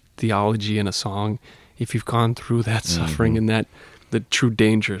rich theology in a song if you've gone through that suffering and the true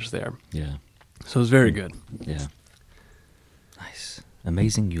dangers there. Yeah. So it's very good. Yeah. Nice.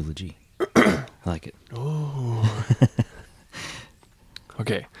 Amazing eulogy. I like it. Oh.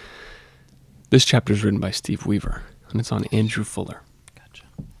 Okay. This chapter is written by Steve Weaver, and it's on Andrew Fuller. Gotcha.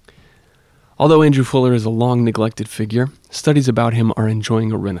 Although Andrew Fuller is a long-neglected figure, studies about him are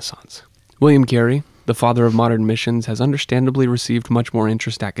enjoying a renaissance. William Carey, the father of modern missions, has understandably received much more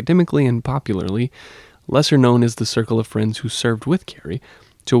interest academically and popularly. Lesser known is the circle of friends who served with Carey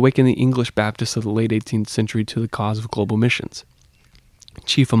to awaken the English Baptists of the late 18th century to the cause of global missions.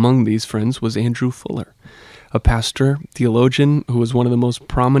 Chief among these friends was Andrew Fuller, a pastor, theologian who was one of the most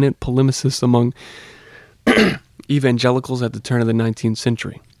prominent polemicists among evangelicals at the turn of the 19th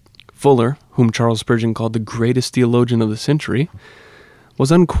century. Fuller, whom Charles Spurgeon called the greatest theologian of the century,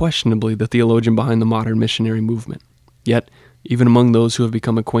 was unquestionably the theologian behind the modern missionary movement. Yet, even among those who have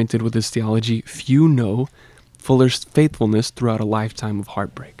become acquainted with his theology, few know Fuller's faithfulness throughout a lifetime of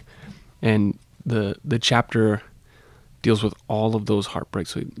heartbreak. And the chapter deals with all of those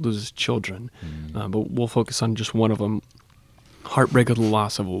heartbreaks. So he loses children, but we'll focus on just one of them, heartbreak of the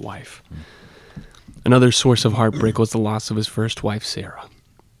loss of a wife. Another source of heartbreak was the loss of his first wife, Sarah.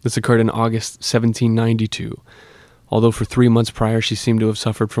 This occurred in August 1792, although for 3 months prior she seemed to have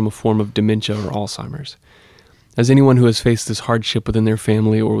suffered from a form of dementia or Alzheimer's. As anyone who has faced this hardship within their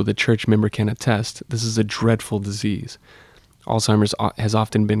family or with a church member can attest, this is a dreadful disease. Alzheimer's has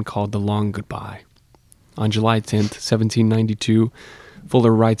often been called the long goodbye. On July 10th, 1792,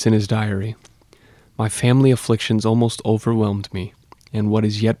 Fuller writes in his diary, "My family afflictions almost overwhelmed me, and what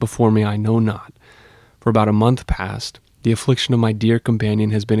is yet before me I know not. For about a month past, The affliction of my dear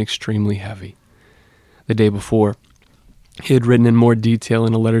companion has been extremely heavy. The day before, he had written in more detail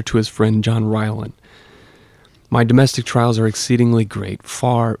in a letter to his friend John Ryland. My domestic trials are exceedingly great,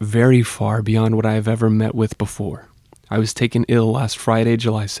 far, very far beyond what I have ever met with before. I was taken ill last Friday,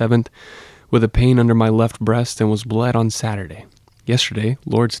 July 7th, with a pain under my left breast and was bled on Saturday. Yesterday,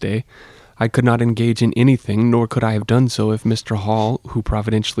 Lord's Day, I could not engage in anything, nor could I have done so if Mr. Hall, who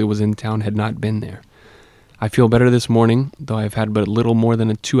providentially was in town, had not been there. I feel better this morning, though I have had but little more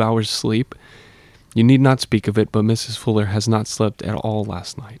than 2 hours' sleep. You need not speak of it, but Mrs. Fuller has not slept at all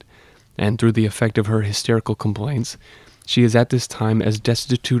last night, and through the effect of her hysterical complaints, she is at this time as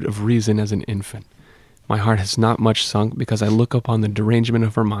destitute of reason as an infant. My heart has not much sunk, because I look upon the derangement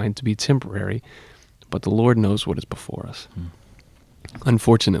of her mind to be temporary, but the Lord knows what is before us.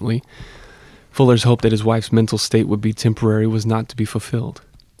 Unfortunately, Fuller's hope that his wife's mental state would be temporary was not to be fulfilled.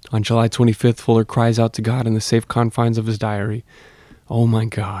 On July 25th, Fuller cries out to God in the safe confines of his diary, "Oh my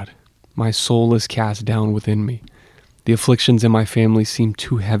God, my soul is cast down within me. The afflictions in my family seem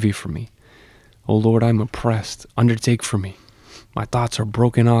too heavy for me. O Lord, I am oppressed. Undertake for me. My thoughts are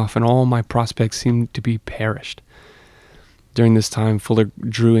broken off, and all my prospects seem to be perished." During this time, Fuller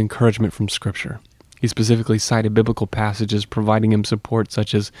drew encouragement from Scripture. He specifically cited biblical passages providing him support,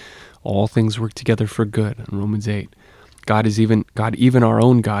 such as all things work together for good in Romans 8. God, even our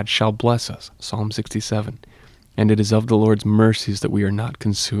own God, shall bless us, Psalm 67. And it is of the Lord's mercies that we are not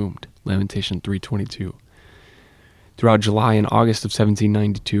consumed, Lamentation 3:22. Throughout July and August of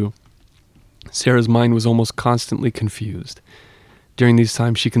 1792, Sarah's mind was almost constantly confused. During these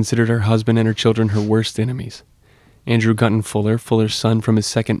times, she considered her husband and her children her worst enemies. Andrew Gunton Fuller, Fuller's son from his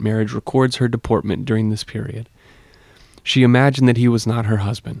second marriage, records her deportment during this period. She imagined that he was not her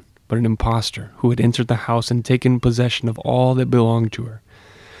husband, but an impostor who had entered the house and taken possession of all that belonged to her.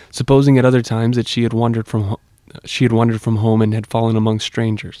 Supposing at other times that she had wandered from home and had fallen among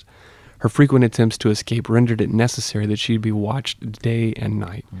strangers. Her frequent attempts to escape rendered it necessary that she be watched day and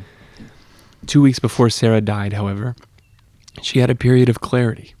night. 2 weeks before Sarah died, however, she had a period of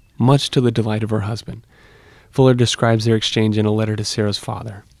clarity, much to the delight of her husband. Fuller describes their exchange in a letter to Sarah's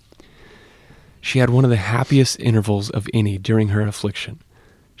father. She had one of the happiest intervals of any during her affliction.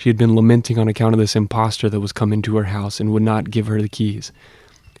 She had been lamenting on account of this impostor that was come into her house and would not give her the keys.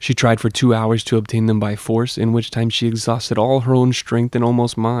 She tried for 2 hours to obtain them by force, in which time she exhausted all her own strength and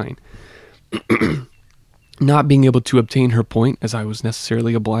almost mine. Not being able to obtain her point, as I was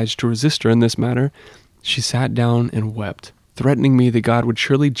necessarily obliged to resist her in this matter, she sat down and wept, threatening me that God would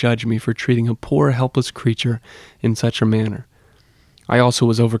surely judge me for treating a poor, helpless creature in such a manner. I also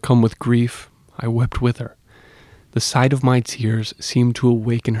was overcome with grief. I wept with her. The sight of my tears seemed to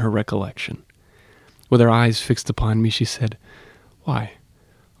awaken her recollection. With her eyes fixed upon me, she said, "Why,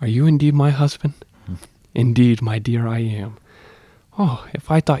 are you indeed my husband?" "Indeed, my dear, I am." "Oh,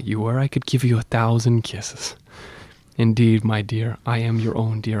 if I thought you were, I could give you 1,000 kisses." "Indeed, my dear, I am your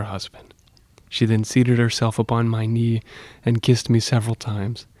own dear husband." She then seated herself upon my knee and kissed me several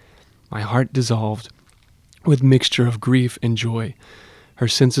times. My heart dissolved with mixture of grief and joy. Her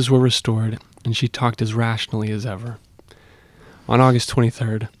senses were restored, and she talked as rationally as ever. On August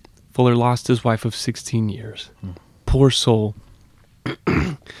 23rd, Fuller lost his wife of 16 years. Poor soul.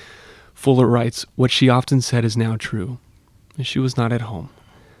 Fuller writes, "What she often said is now true. She was not at home.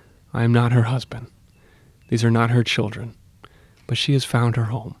 I am not her husband. These are not her children. But she has found her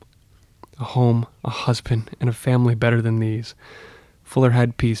home. A home, a husband, and a family better than these." Fuller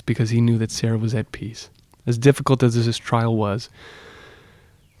had peace because he knew that Sarah was at peace. As difficult as this trial was,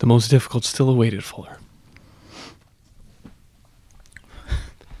 the most difficult still awaited Fuller.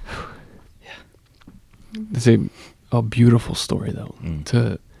 It's a beautiful story, though,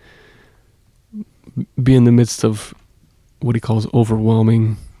 to be in the midst of what he calls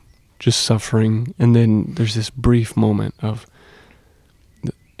overwhelming, just suffering, and then there's this brief moment of,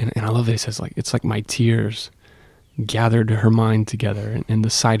 and I love that he says, like, it's like my tears gathered her mind together in the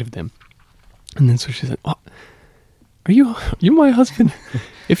sight of them. And then so she said, "Oh, are you my husband?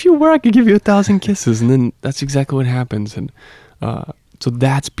 If you were, I could give you 1,000 kisses." And then that's exactly what happens. And so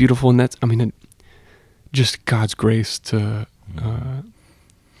that's beautiful. And that's, just God's grace to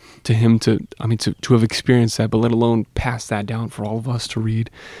him to have experienced that, but let alone pass that down for all of us to read.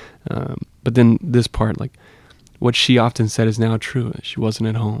 But then this part, like, what she often said is now true. That she wasn't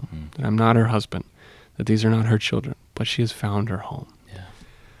at home. That I'm not her husband. That these are not her children. But she has found her home. Yeah.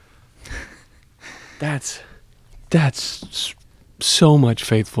 That's so much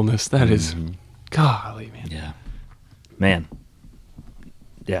faithfulness. That is, golly, man. Yeah. Man.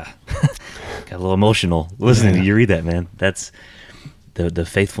 Yeah. Got a little emotional listening to you read that, man. That's the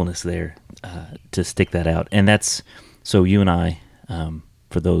faithfulness there, to stick that out. And that's So you and I,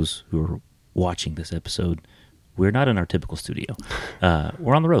 for those who are watching this episode, we're not in our typical studio.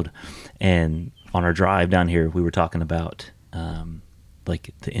 We're on the road. And on our drive down here, we were talking about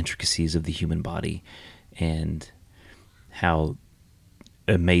like the intricacies of the human body and how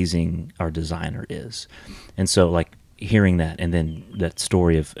amazing our designer is. And so like hearing that, and then that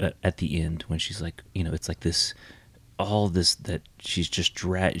story of at the end when she's like, it's like this, all this that she's just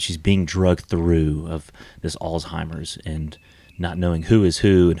she's being drugged through of this Alzheimer's and not knowing who is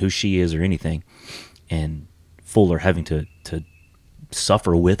who and who she is or anything, and Fuller having to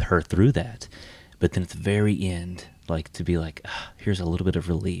suffer with her through that. But then at the very end, like to be like, here's a little bit of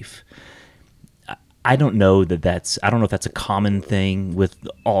relief. I don't know I don't know if that's a common thing with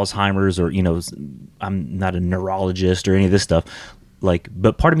Alzheimer's or, I'm not a neurologist or any of this stuff. Like,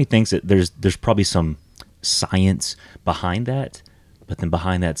 but part of me thinks that there's probably some science behind that, but then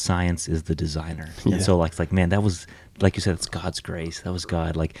behind that science is the designer. Yeah. And so like, man, that was, like you said, it's God's grace. That was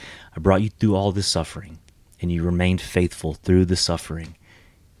God. Like, I brought you through all this suffering and you remained faithful through the suffering.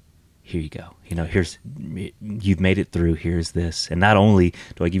 Here you go. You've made it through. Here's this. And not only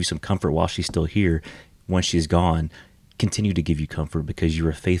do I give you some comfort while she's still here, once she's gone, continue to give you comfort because you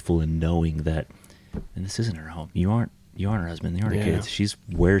are faithful in knowing that, and this isn't her home. You aren't her husband. You aren't her kids. She's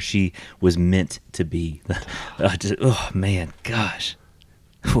where she was meant to be. Oh man, gosh.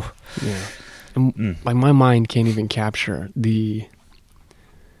 Yeah. Like my mind can't even capture the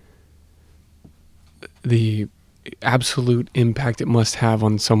absolute impact it must have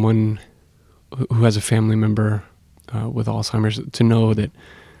on someone who has a family member with Alzheimer's to know that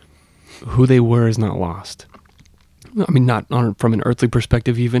who they were is not lost. I mean, not from an earthly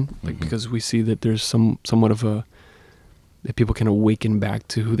perspective even, like because we see that there's somewhat of that people can awaken back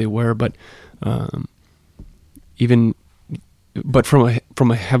to who they were, but from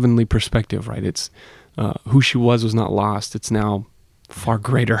a heavenly perspective, right? It's who she was not lost. It's now far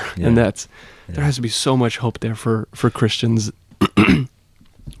greater, and there has to be so much hope there for Christians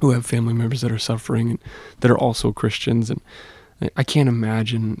who have family members that are suffering and that are also Christians, and I can't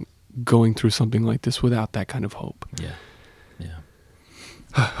imagine going through something like this without that kind of hope.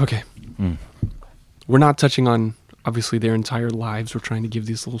 Okay. We're not touching on obviously their entire lives. We're trying to give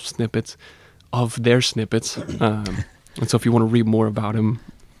these little snippets of their snippets, and so if you want to read more about him,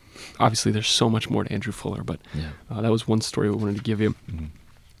 obviously there's so much more to Andrew Fuller, but that was one story we wanted to give you.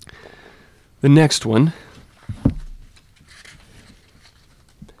 The next one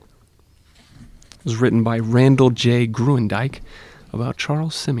was written by Randall J. Gruendijk about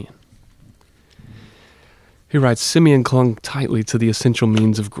Charles Simeon. He writes, Simeon clung tightly to the essential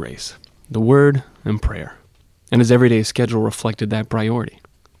means of grace, the word and prayer, and his everyday schedule reflected that priority.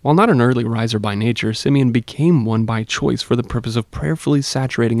 While not an early riser by nature, Simeon became one by choice for the purpose of prayerfully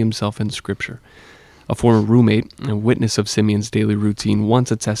saturating himself in Scripture. A former roommate and witness of Simeon's daily routine once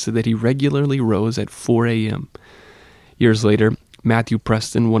attested that he regularly rose at 4 a.m. Years later, Matthew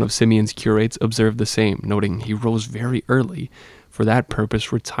Preston, one of Simeon's curates, observed the same, noting he rose very early, for that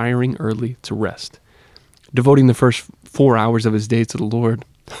purpose retiring early to rest. Devoting the first 4 hours of his day to the Lord,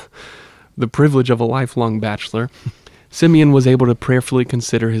 the privilege of a lifelong bachelor, Simeon was able to prayerfully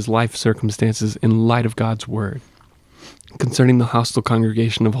consider his life circumstances in light of God's Word. Concerning the hostile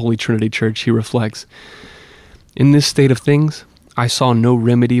congregation of Holy Trinity Church, he reflects, in this state of things, I saw no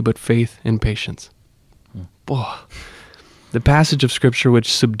remedy but faith and patience. The passage of Scripture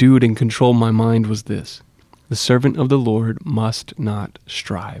which subdued and controlled my mind was this: the servant of the Lord must not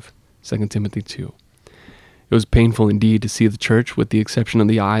strive. 2 Timothy 2. It was painful indeed to see the church, with the exception of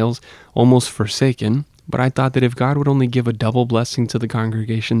the aisles, almost forsaken, but I thought that if God would only give a double blessing to the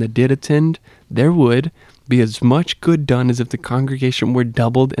congregation that did attend, there would be as much good done as if the congregation were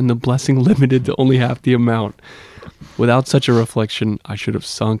doubled and the blessing limited to only half the amount. Without such a reflection, I should have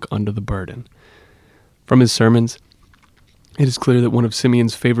sunk under the burden. From his sermons, it is clear that one of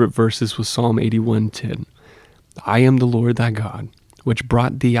Simeon's favorite verses was Psalm 81:10. I am the Lord thy God, which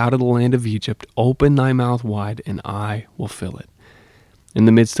brought thee out of the land of Egypt. Open thy mouth wide, and I will fill it. In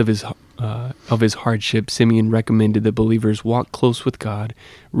the midst of his hardship, Simeon recommended that believers walk close with God,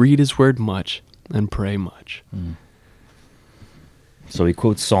 read his word much, and pray much. So he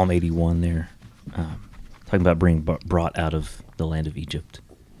quotes Psalm 81 there, talking about being brought out of the land of Egypt.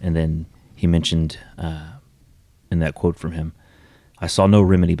 And then he mentioned in that quote from him, I saw no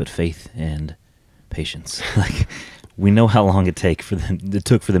remedy but faith and patience. Like, we know how long it took for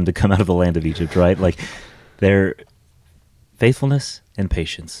them to come out of the land of Egypt, right? Like, their faithfulness and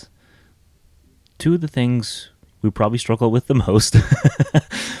patience. Two of the things we probably struggle with the most,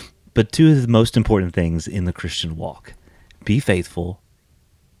 but two of the most important things in the Christian walk. Be faithful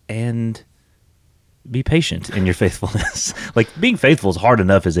and be patient in your faithfulness. Like, being faithful is hard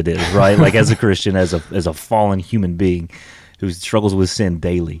enough as it is, right? Like, as a Christian, as a fallen human being who struggles with sin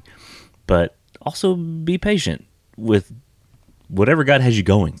daily. But also be patient with whatever God has you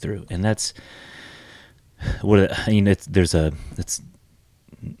going through. And that's what I mean. It's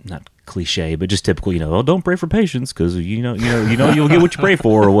not cliche, but just typical. Oh, don't pray for patience because you'll get what you pray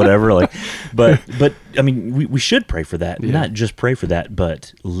for or whatever. Like, but I mean, we should pray for that, not just pray for that,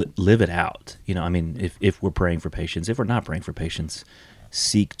 but live it out. I mean, if we're praying for patience, if we're not praying for patience,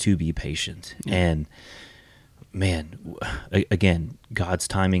 seek to be patient. And man, again, God's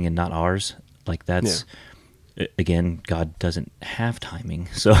timing and not ours. Like, that's. Again, God doesn't have timing.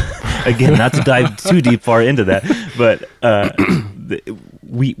 So, again, not to dive too deep far into that, but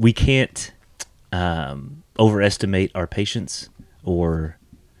we can't overestimate our patience or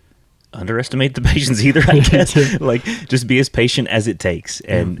underestimate the patience either, I guess. Like, just be as patient as it takes.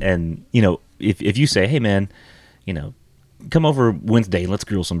 And if you say, hey, man, come over Wednesday, let's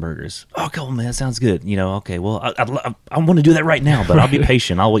grill some burgers. Oh, cool, man, that sounds good. Okay, well, I want to do that right now, but I'll be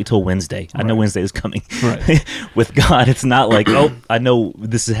patient. I'll wait till Wednesday. I know Wednesday is coming. Right. With God, it's not like, oh, I know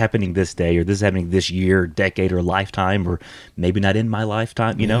this is happening this day, or this is happening this year, decade, or lifetime, or maybe not in my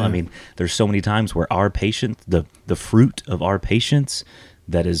lifetime. I mean, there's so many times where our patience, the fruit of our patience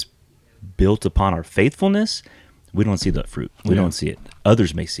that is built upon our faithfulness, we don't see that fruit. We don't see it.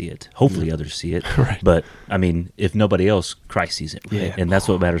 Others may see it. Hopefully others see it. Right. But, I mean, if nobody else, Christ sees it. Right? Yeah. And that's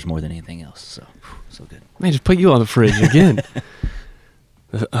what matters more than anything else. So good. Man, just put you on the fridge again.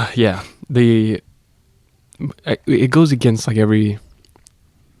 It goes against, like, every...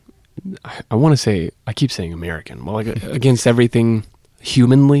 I keep saying American. Well, like, against everything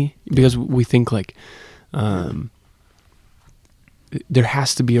humanly, because we think, like... there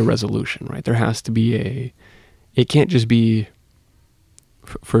has to be a resolution, right? There has to be it can't just be,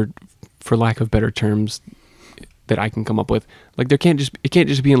 for lack of better terms that I can come up with, like, it can't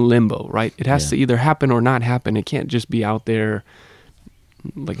just be in limbo, right? It has to either happen or not happen. It can't just be out there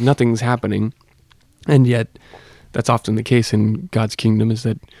like nothing's happening. And yet that's often the case in God's kingdom, is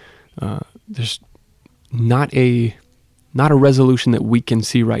that there's not a resolution that we can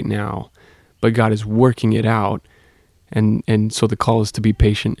see right now, but God is working it out. And so the call is to be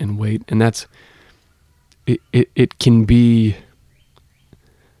patient and wait. And that's, it can be,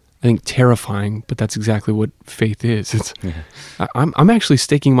 I think, terrifying, but that's exactly what faith is. It's, I'm actually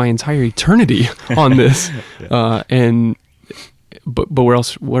staking my entire eternity on this. But where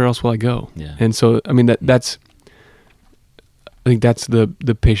else will I go? Yeah. And so, I mean, I think that's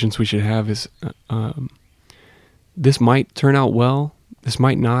the patience we should have, is, this might turn out well, this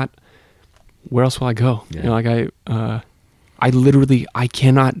might not. Where else will I go? Yeah. I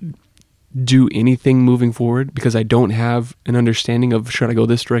cannot do anything moving forward because I don't have an understanding of, should I go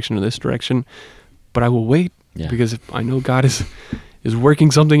this direction or this direction, but I will wait because if I know God is working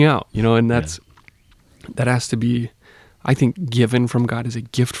something out, and that has to be, I think, given from God, as a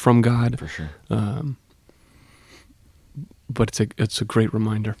gift from God. For sure. But it's a great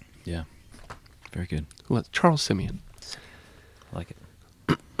reminder. Yeah. Very good. Well, Charles Simeon. I like it.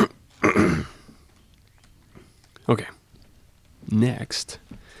 Okay. Next,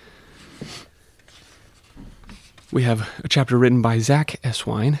 we have a chapter written by Zach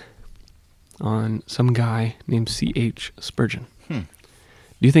Eswine on some guy named C.H. Spurgeon. Do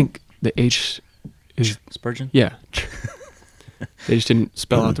you think the H is... Spurgeon? Yeah. They just didn't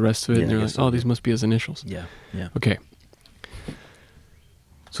spell out the rest of it, and they're like, these must be his initials. Yeah, yeah. Okay.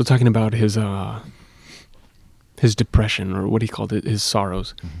 So talking about his depression, or what he called it, his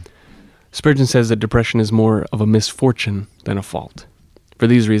sorrows. Mm-hmm. Spurgeon says that depression is more of a misfortune than a fault. For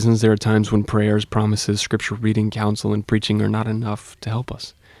these reasons, there are times when prayers, promises, scripture reading, counsel, and preaching are not enough to help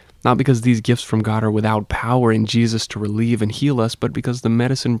us. Not because these gifts from God are without power in Jesus to relieve and heal us, but because the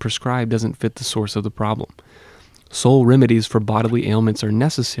medicine prescribed doesn't fit the source of the problem. Sole remedies for bodily ailments are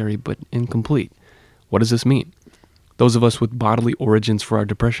necessary but incomplete. What does this mean? Those of us with bodily origins for our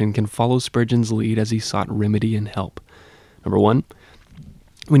depression can follow Spurgeon's lead as he sought remedy and help. Number one,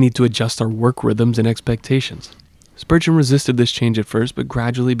 we need to adjust our work rhythms and expectations. Spurgeon resisted this change at first, but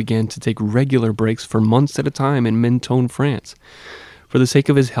gradually began to take regular breaks for months at a time in Mentone, France. For the sake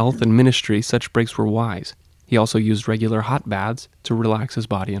of his health and ministry, such breaks were wise. He also used regular hot baths to relax his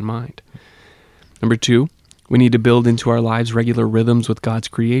body and mind. Number two, we need to build into our lives regular rhythms with God's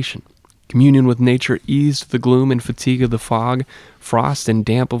creation. Communion with nature eased the gloom and fatigue of the fog, frost and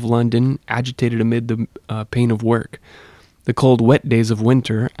damp of London, agitated amid the pain of work. The cold, wet days of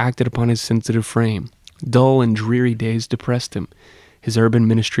winter acted upon his sensitive frame. Dull and dreary days depressed him. His urban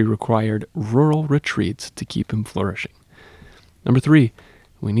ministry required rural retreats to keep him flourishing. Number three,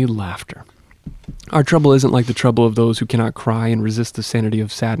 we need laughter. Our trouble isn't like the trouble of those who cannot cry and resist the sanity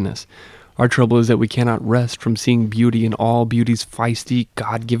of sadness. Our trouble is that we cannot rest from seeing beauty in all beauty's feisty,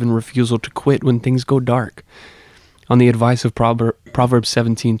 God-given refusal to quit when things go dark. On the advice of Proverbs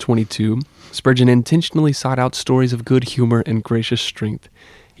 17:22, Spurgeon intentionally sought out stories of good humor and gracious strength.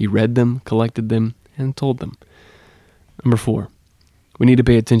 He read them, collected them, and told them. Number 4, we need to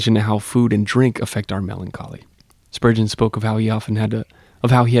pay attention to how food and drink affect our melancholy. Spurgeon spoke of how he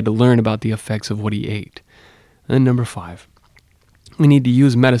had to learn about the effects of what he ate. And then number 5, we need to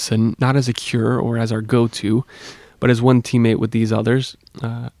use medicine not as a cure or as our go-to, but as one teammate with these others.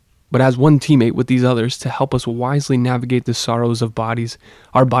 To help us wisely navigate the sorrows of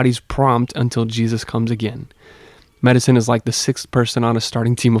our bodies prompt until Jesus comes again. Medicine is like the 6th person on a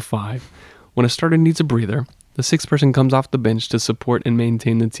starting team of 5. When a starter needs a breather, the 6th person comes off the bench to support and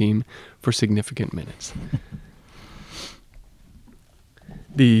maintain the team for significant minutes.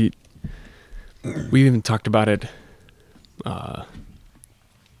 We even talked about it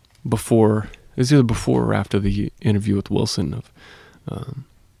before. It was either before or after the interview with Wilson of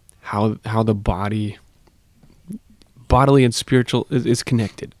how the bodily and spiritual is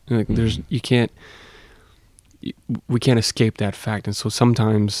connected. Like we can't escape that fact. And so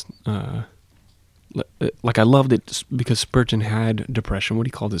sometimes, like I loved it because Spurgeon had depression, what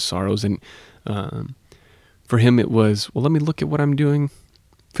he called his sorrows, and for him it was, well, let me look at what I'm doing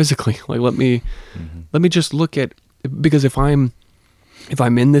physically. Like let me just look at, because if I'm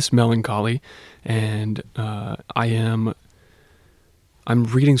in this melancholy and I'm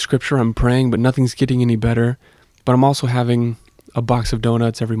reading scripture, I'm praying, but nothing's getting any better, but I'm also having a box of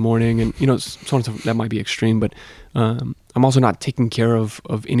donuts every morning, and so on and so forth. That might be extreme, but I'm also not taking care of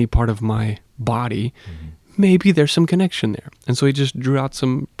any part of my body. Maybe there's some connection there. And so he just drew out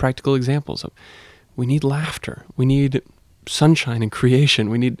some practical examples of, we need laughter, we need sunshine and creation,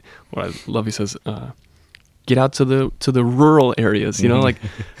 we need, what I love, he says, get out to the rural areas,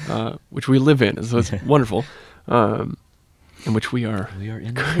 which we live in. So it's wonderful, in which we are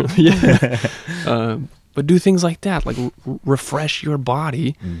in. Yeah. But do things like that, like refresh your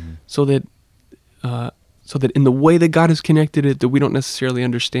body, so that in the way that God has connected it, that we don't necessarily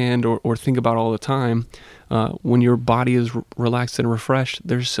understand or think about all the time, when your body is relaxed and refreshed,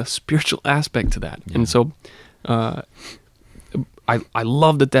 there's a spiritual aspect to that. Yeah. And so I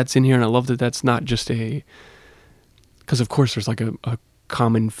love that that's in here, and I love that that's not just because of course there's like a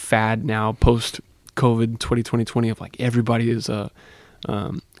common fad now post-COVID 2020 of like everybody is a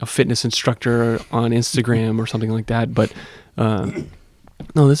fitness instructor on Instagram or something like that. But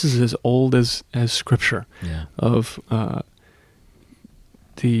no, this is as old as Scripture. Yeah. Of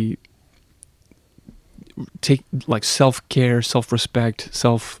the take like self-care, self-respect,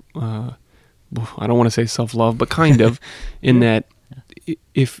 I don't want to say self-love, but kind of in that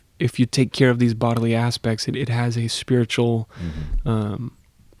if you take care of these bodily aspects, it has a spiritual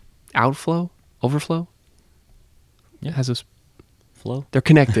overflow. Yeah. It has a flow. They're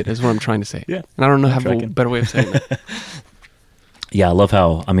connected, is what I'm trying to say. Yeah. And I don't know have a better way of saying that. Yeah, I love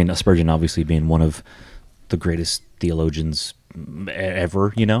how, Spurgeon obviously being one of the greatest theologians ever,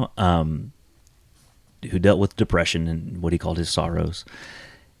 who dealt with depression and what he called his sorrows,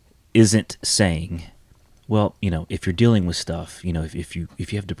 isn't saying, well, if you're dealing with stuff, if you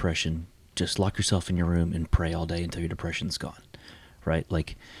have depression, just lock yourself in your room and pray all day until your depression's gone, right?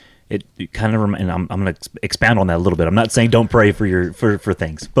 Like, it kind of, and I'm going to expound on that a little bit. I'm not saying don't pray for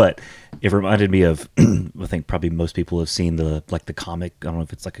things, but it reminded me of, I think probably most people have seen the comic, I don't know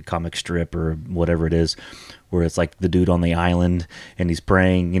if it's like a comic strip or whatever it is, where it's like the dude on the island and he's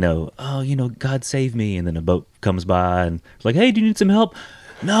praying, God save me. And then a boat comes by and it's like, hey, do you need some help?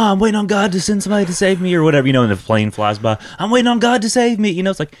 No, I'm waiting on God to send somebody to save me or whatever, and the plane flies by. I'm waiting on God to save me.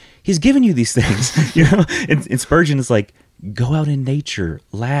 It's like, he's giving you these things, and Spurgeon is like, go out in nature,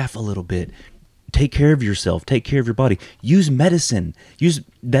 laugh a little bit, take care of yourself, take care of your body, use medicine, use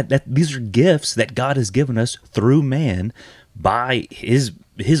that these are gifts that God has given us through man by his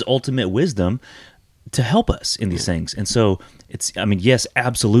ultimate wisdom to help us in these things. And so it's, yes,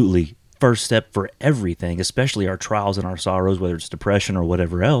 absolutely, first step for everything, especially our trials and our sorrows, whether it's depression or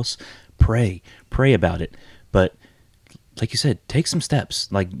whatever else, pray about it. But like you said, take some steps,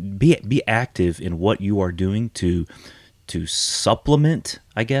 like be active in what you are doing to supplement,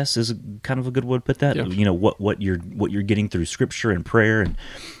 I guess, is kind of a good way to put that. Yeah. What you're getting through Scripture and prayer, and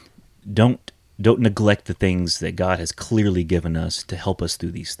don't neglect the things that God has clearly given us to help us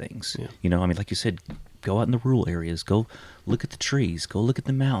through these things. Yeah. Like you said, go out in the rural areas, go look at the trees, go look at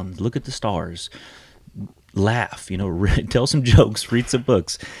the mountains, look at the stars, laugh, tell some jokes, read some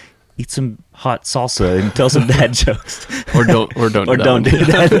books. eat some hot salsa and tell some dad jokes. Or don't do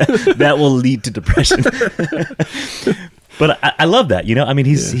that. That will lead to depression. But I love that, I mean,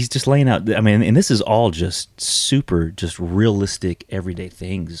 he's just laying out, and this is all just super, just realistic, everyday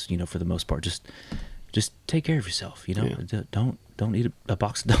things, for the most part. Just take care of yourself, Don't eat a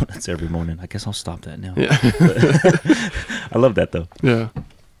box of donuts every morning. I guess I'll stop that now. Yeah. I love that, though. Yeah.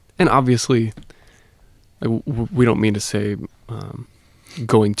 And obviously, we don't mean to say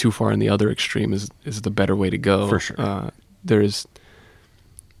going too far in the other extreme is the better way to go. For sure. There's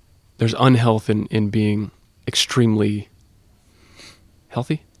unhealth in being extremely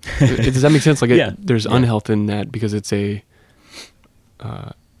healthy. Does that make sense? Like, there's unhealth in that because it's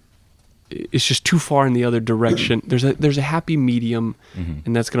it's just too far in the other direction. There's a happy medium,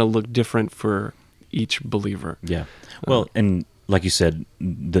 and that's going to look different for each believer. Yeah. Well, and like you said,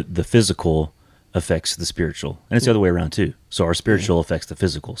 the physical affects the spiritual, and it's the other way around too. So our spiritual affects the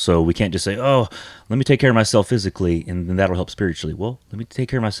physical. So we can't just say, "Oh, let me take care of myself physically, and then that'll help spiritually." Well, let me take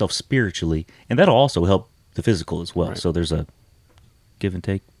care of myself spiritually, and that'll also help the physical as well. Right. So there's a give and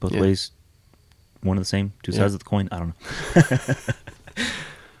take both ways. One of the same, two sides of the coin. I don't know.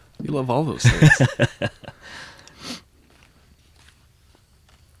 You love all those things.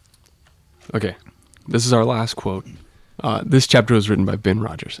 Okay, this is our last quote. This chapter was written by Ben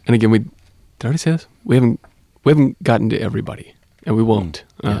Rogers, and again, did I already say this? We haven't gotten to everybody, and we won't.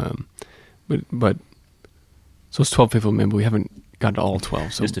 But so it's 12 faithful men, but we haven't gotten to all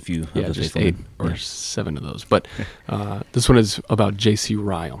 12. So just a few. Yeah, just 8 or 7 of those. But this one is about J.C.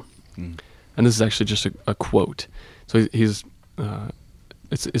 Ryle, and this is actually just a quote. So he's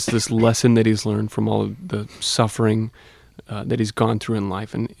it's this lesson that he's learned from all of the suffering that he's gone through in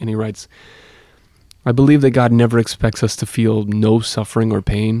life, and he writes, "I believe that God never expects us to feel no suffering or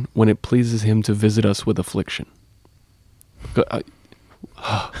pain when it pleases him to visit us with affliction.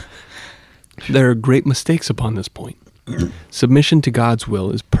 There are great mistakes upon this point. Submission to God's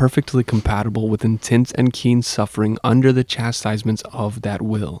will is perfectly compatible with intense and keen suffering under the chastisements of that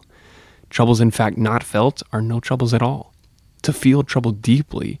will. Troubles in fact not felt are no troubles at all. To feel trouble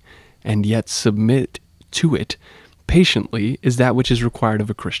deeply and yet submit to it patiently is that which is required of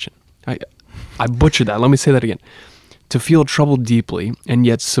a Christian." I butchered that. Let me say that again. To feel trouble deeply and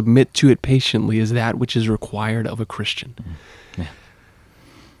yet submit to it patiently is that which is required of a Christian. Yeah.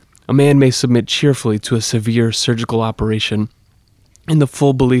 A man may submit cheerfully to a severe surgical operation in the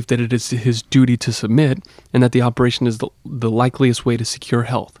full belief that it is his duty to submit and that the operation is the likeliest way to secure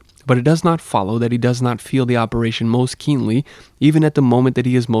health. But it does not follow that he does not feel the operation most keenly, even at the moment that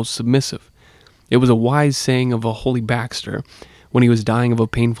he is most submissive. It was a wise saying of a holy Baxter when he was dying of a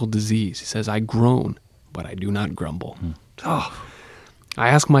painful disease. He says, "I groan, but I do not grumble." Oh, I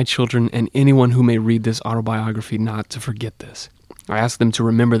ask my children and anyone who may read this autobiography not to forget this. I ask them to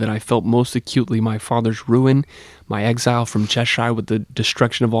remember that I felt most acutely my father's ruin, my exile from Cheshire with the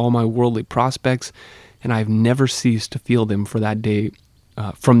destruction of all my worldly prospects, and I have never ceased to feel them for that day,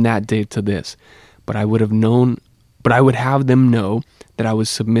 from that day to this. But I would have them know that I was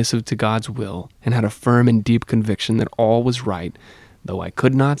submissive to God's will and had a firm and deep conviction that all was right, though I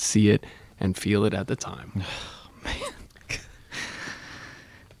could not see it and feel it at the time. Oh, man.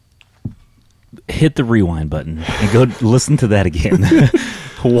 Hit the rewind button and go listen to that again.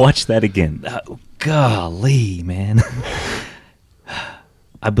 Watch that again. Golly, man.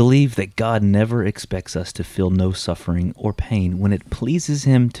 I believe that God never expects us to feel no suffering or pain when it pleases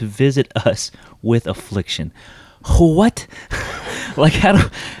him to visit us with affliction. What? Like,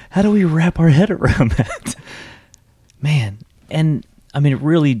 how do we wrap our head around that? Man, and I mean, it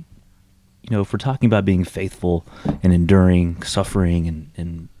really, if we're talking about being faithful and enduring suffering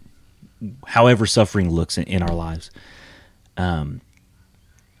and however suffering looks in our lives,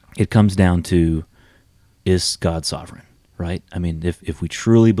 it comes down to, is God sovereign, right? I mean, if we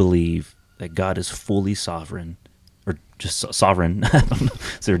truly believe that God is fully sovereign, or just sovereign, I don't know,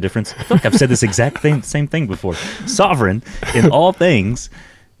 is there a difference? I feel like I've said this same thing before. Sovereign in all things,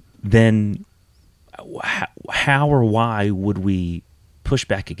 then how or why would we push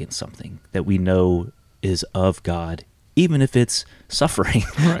back against something that we know is of God, even if it's suffering?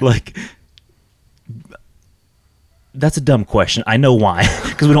 Right. Like, that's a dumb question. I know why,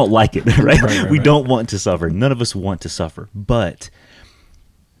 because we don't like it, right? We don't want to suffer. None of us want to suffer. But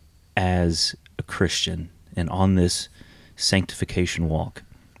as a Christian and on this sanctification walk,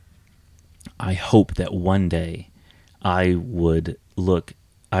 I hope that one day I would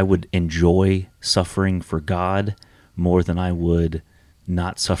enjoy suffering for God more than I would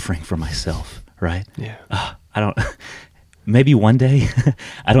not suffering for myself, right? Yeah. Maybe one day.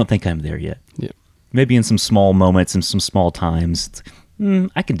 I don't think I'm there yet. Yeah. Maybe in some small moments and some small times,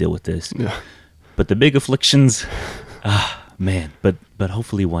 I can deal with this. Yeah. But the big afflictions, man. But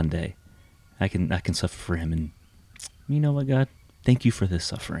hopefully one day, I can suffer for him. And you know what, God? Thank you for this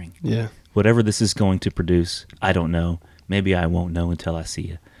suffering. Yeah. Whatever this is going to produce, I don't know. Maybe I won't know until I see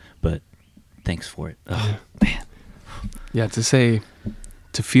you. But thanks for it. Oh, man. Yeah, to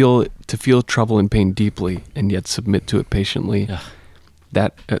feel trouble and pain deeply and yet submit to it patiently,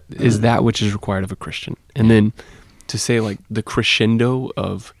 that is that which is required of a Christian. And then to say like the crescendo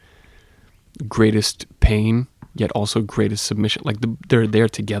of greatest pain yet also greatest submission, like they're there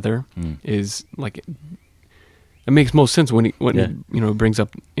together, is like, it makes most sense when it brings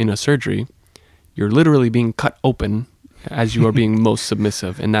up in a surgery, you're literally being cut open as you are being most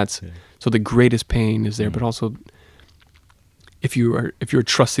submissive, and that's so the greatest pain is there, but also if you're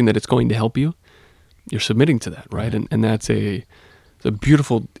trusting that it's going to help you, you're submitting to that, right? And that's a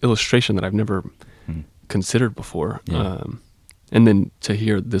beautiful illustration that I've never considered before. Yeah. And then to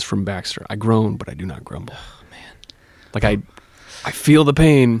hear this from Baxter, I groan, but I do not grumble. Oh, man. Like I feel the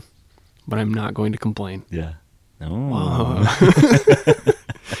pain, but I'm not going to complain. Yeah. Oh.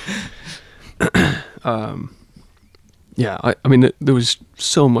 Yeah, I mean, there was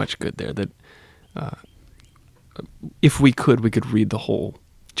so much good there that if we could read the whole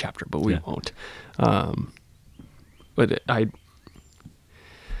chapter, but we won't. But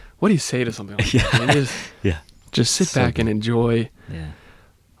what do you say to something like that? I mean, just sit back and enjoy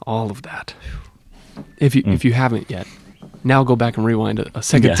all of that. If you haven't yet, now go back and rewind a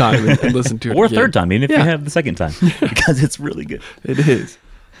second time and listen to it or again. a third time, even if you have the second time, because it's really good. It is.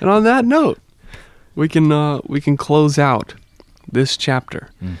 And on that note, we can close out this chapter.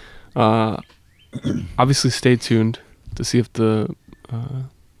 Obviously, stay tuned to see if the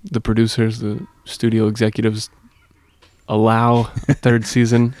producers, the studio executives, allow a third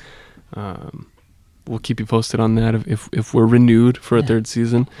season. We'll keep you posted on that if we're renewed for a third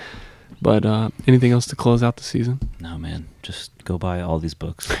season. But anything else to close out the season? No, man. Just go buy all these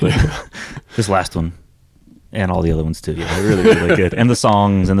books. This last one. And all the other ones too. Yeah, they're really, really good. And the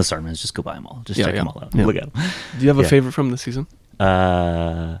songs and the sermons. Just go buy them all. Just check them all out. Yeah. Look at them. Do you have a favorite from the season?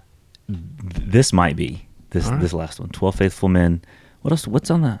 This might be this last one. 12 Faithful Men. What else?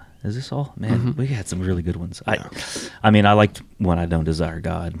 What's on that? Is this all? Man, we had some really good ones. I mean, I liked When I Don't Desire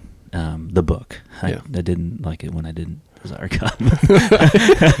God, the book. I didn't like it when I didn't desire God.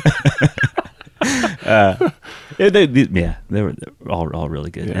 They were all really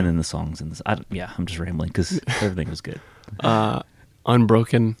good, and then the songs and this. I'm just rambling because everything was good.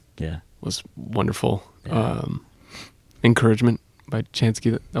 Unbroken, was wonderful. Encouragement by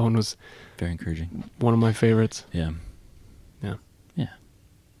Chansky. That one was very encouraging. One of my favorites. Yeah.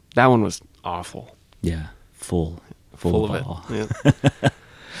 That one was awful. Yeah, full of it. All. Yeah.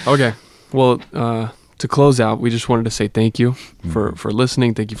 Okay. Well, to close out, we just wanted to say thank you for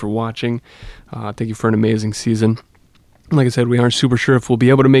listening. Thank you for watching. Thank you for an amazing season. Like I said, we aren't super sure if we'll be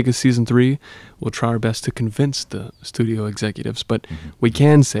able to make a season 3. We'll try our best to convince the studio executives, but we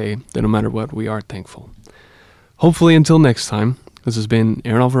can say that no matter what, we are thankful. Hopefully, until next time, this has been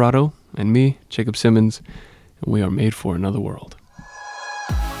Aaron Alvarado and me, Jacob Simmons, and we are made for another world.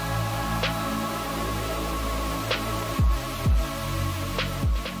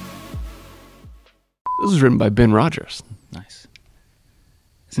 This was written by Ben Rogers. Nice.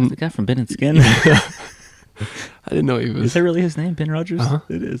 Is that the guy from Ben and Skin? I didn't know he was. Is that really his name, Ben Rogers? Uh-huh.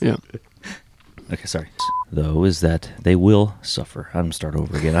 It is. Yeah. Okay, sorry. Though, is that they will suffer. I'm going to start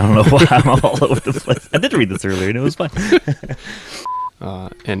over again. I don't know why I'm all over the place. I did read this earlier, and it was fine.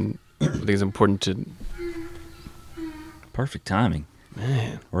 And I think it's important to... Perfect timing.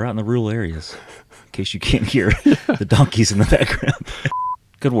 Man. We're out in the rural areas, in case you can't hear the donkeys in the background.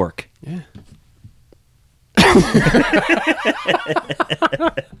 Good work. Yeah.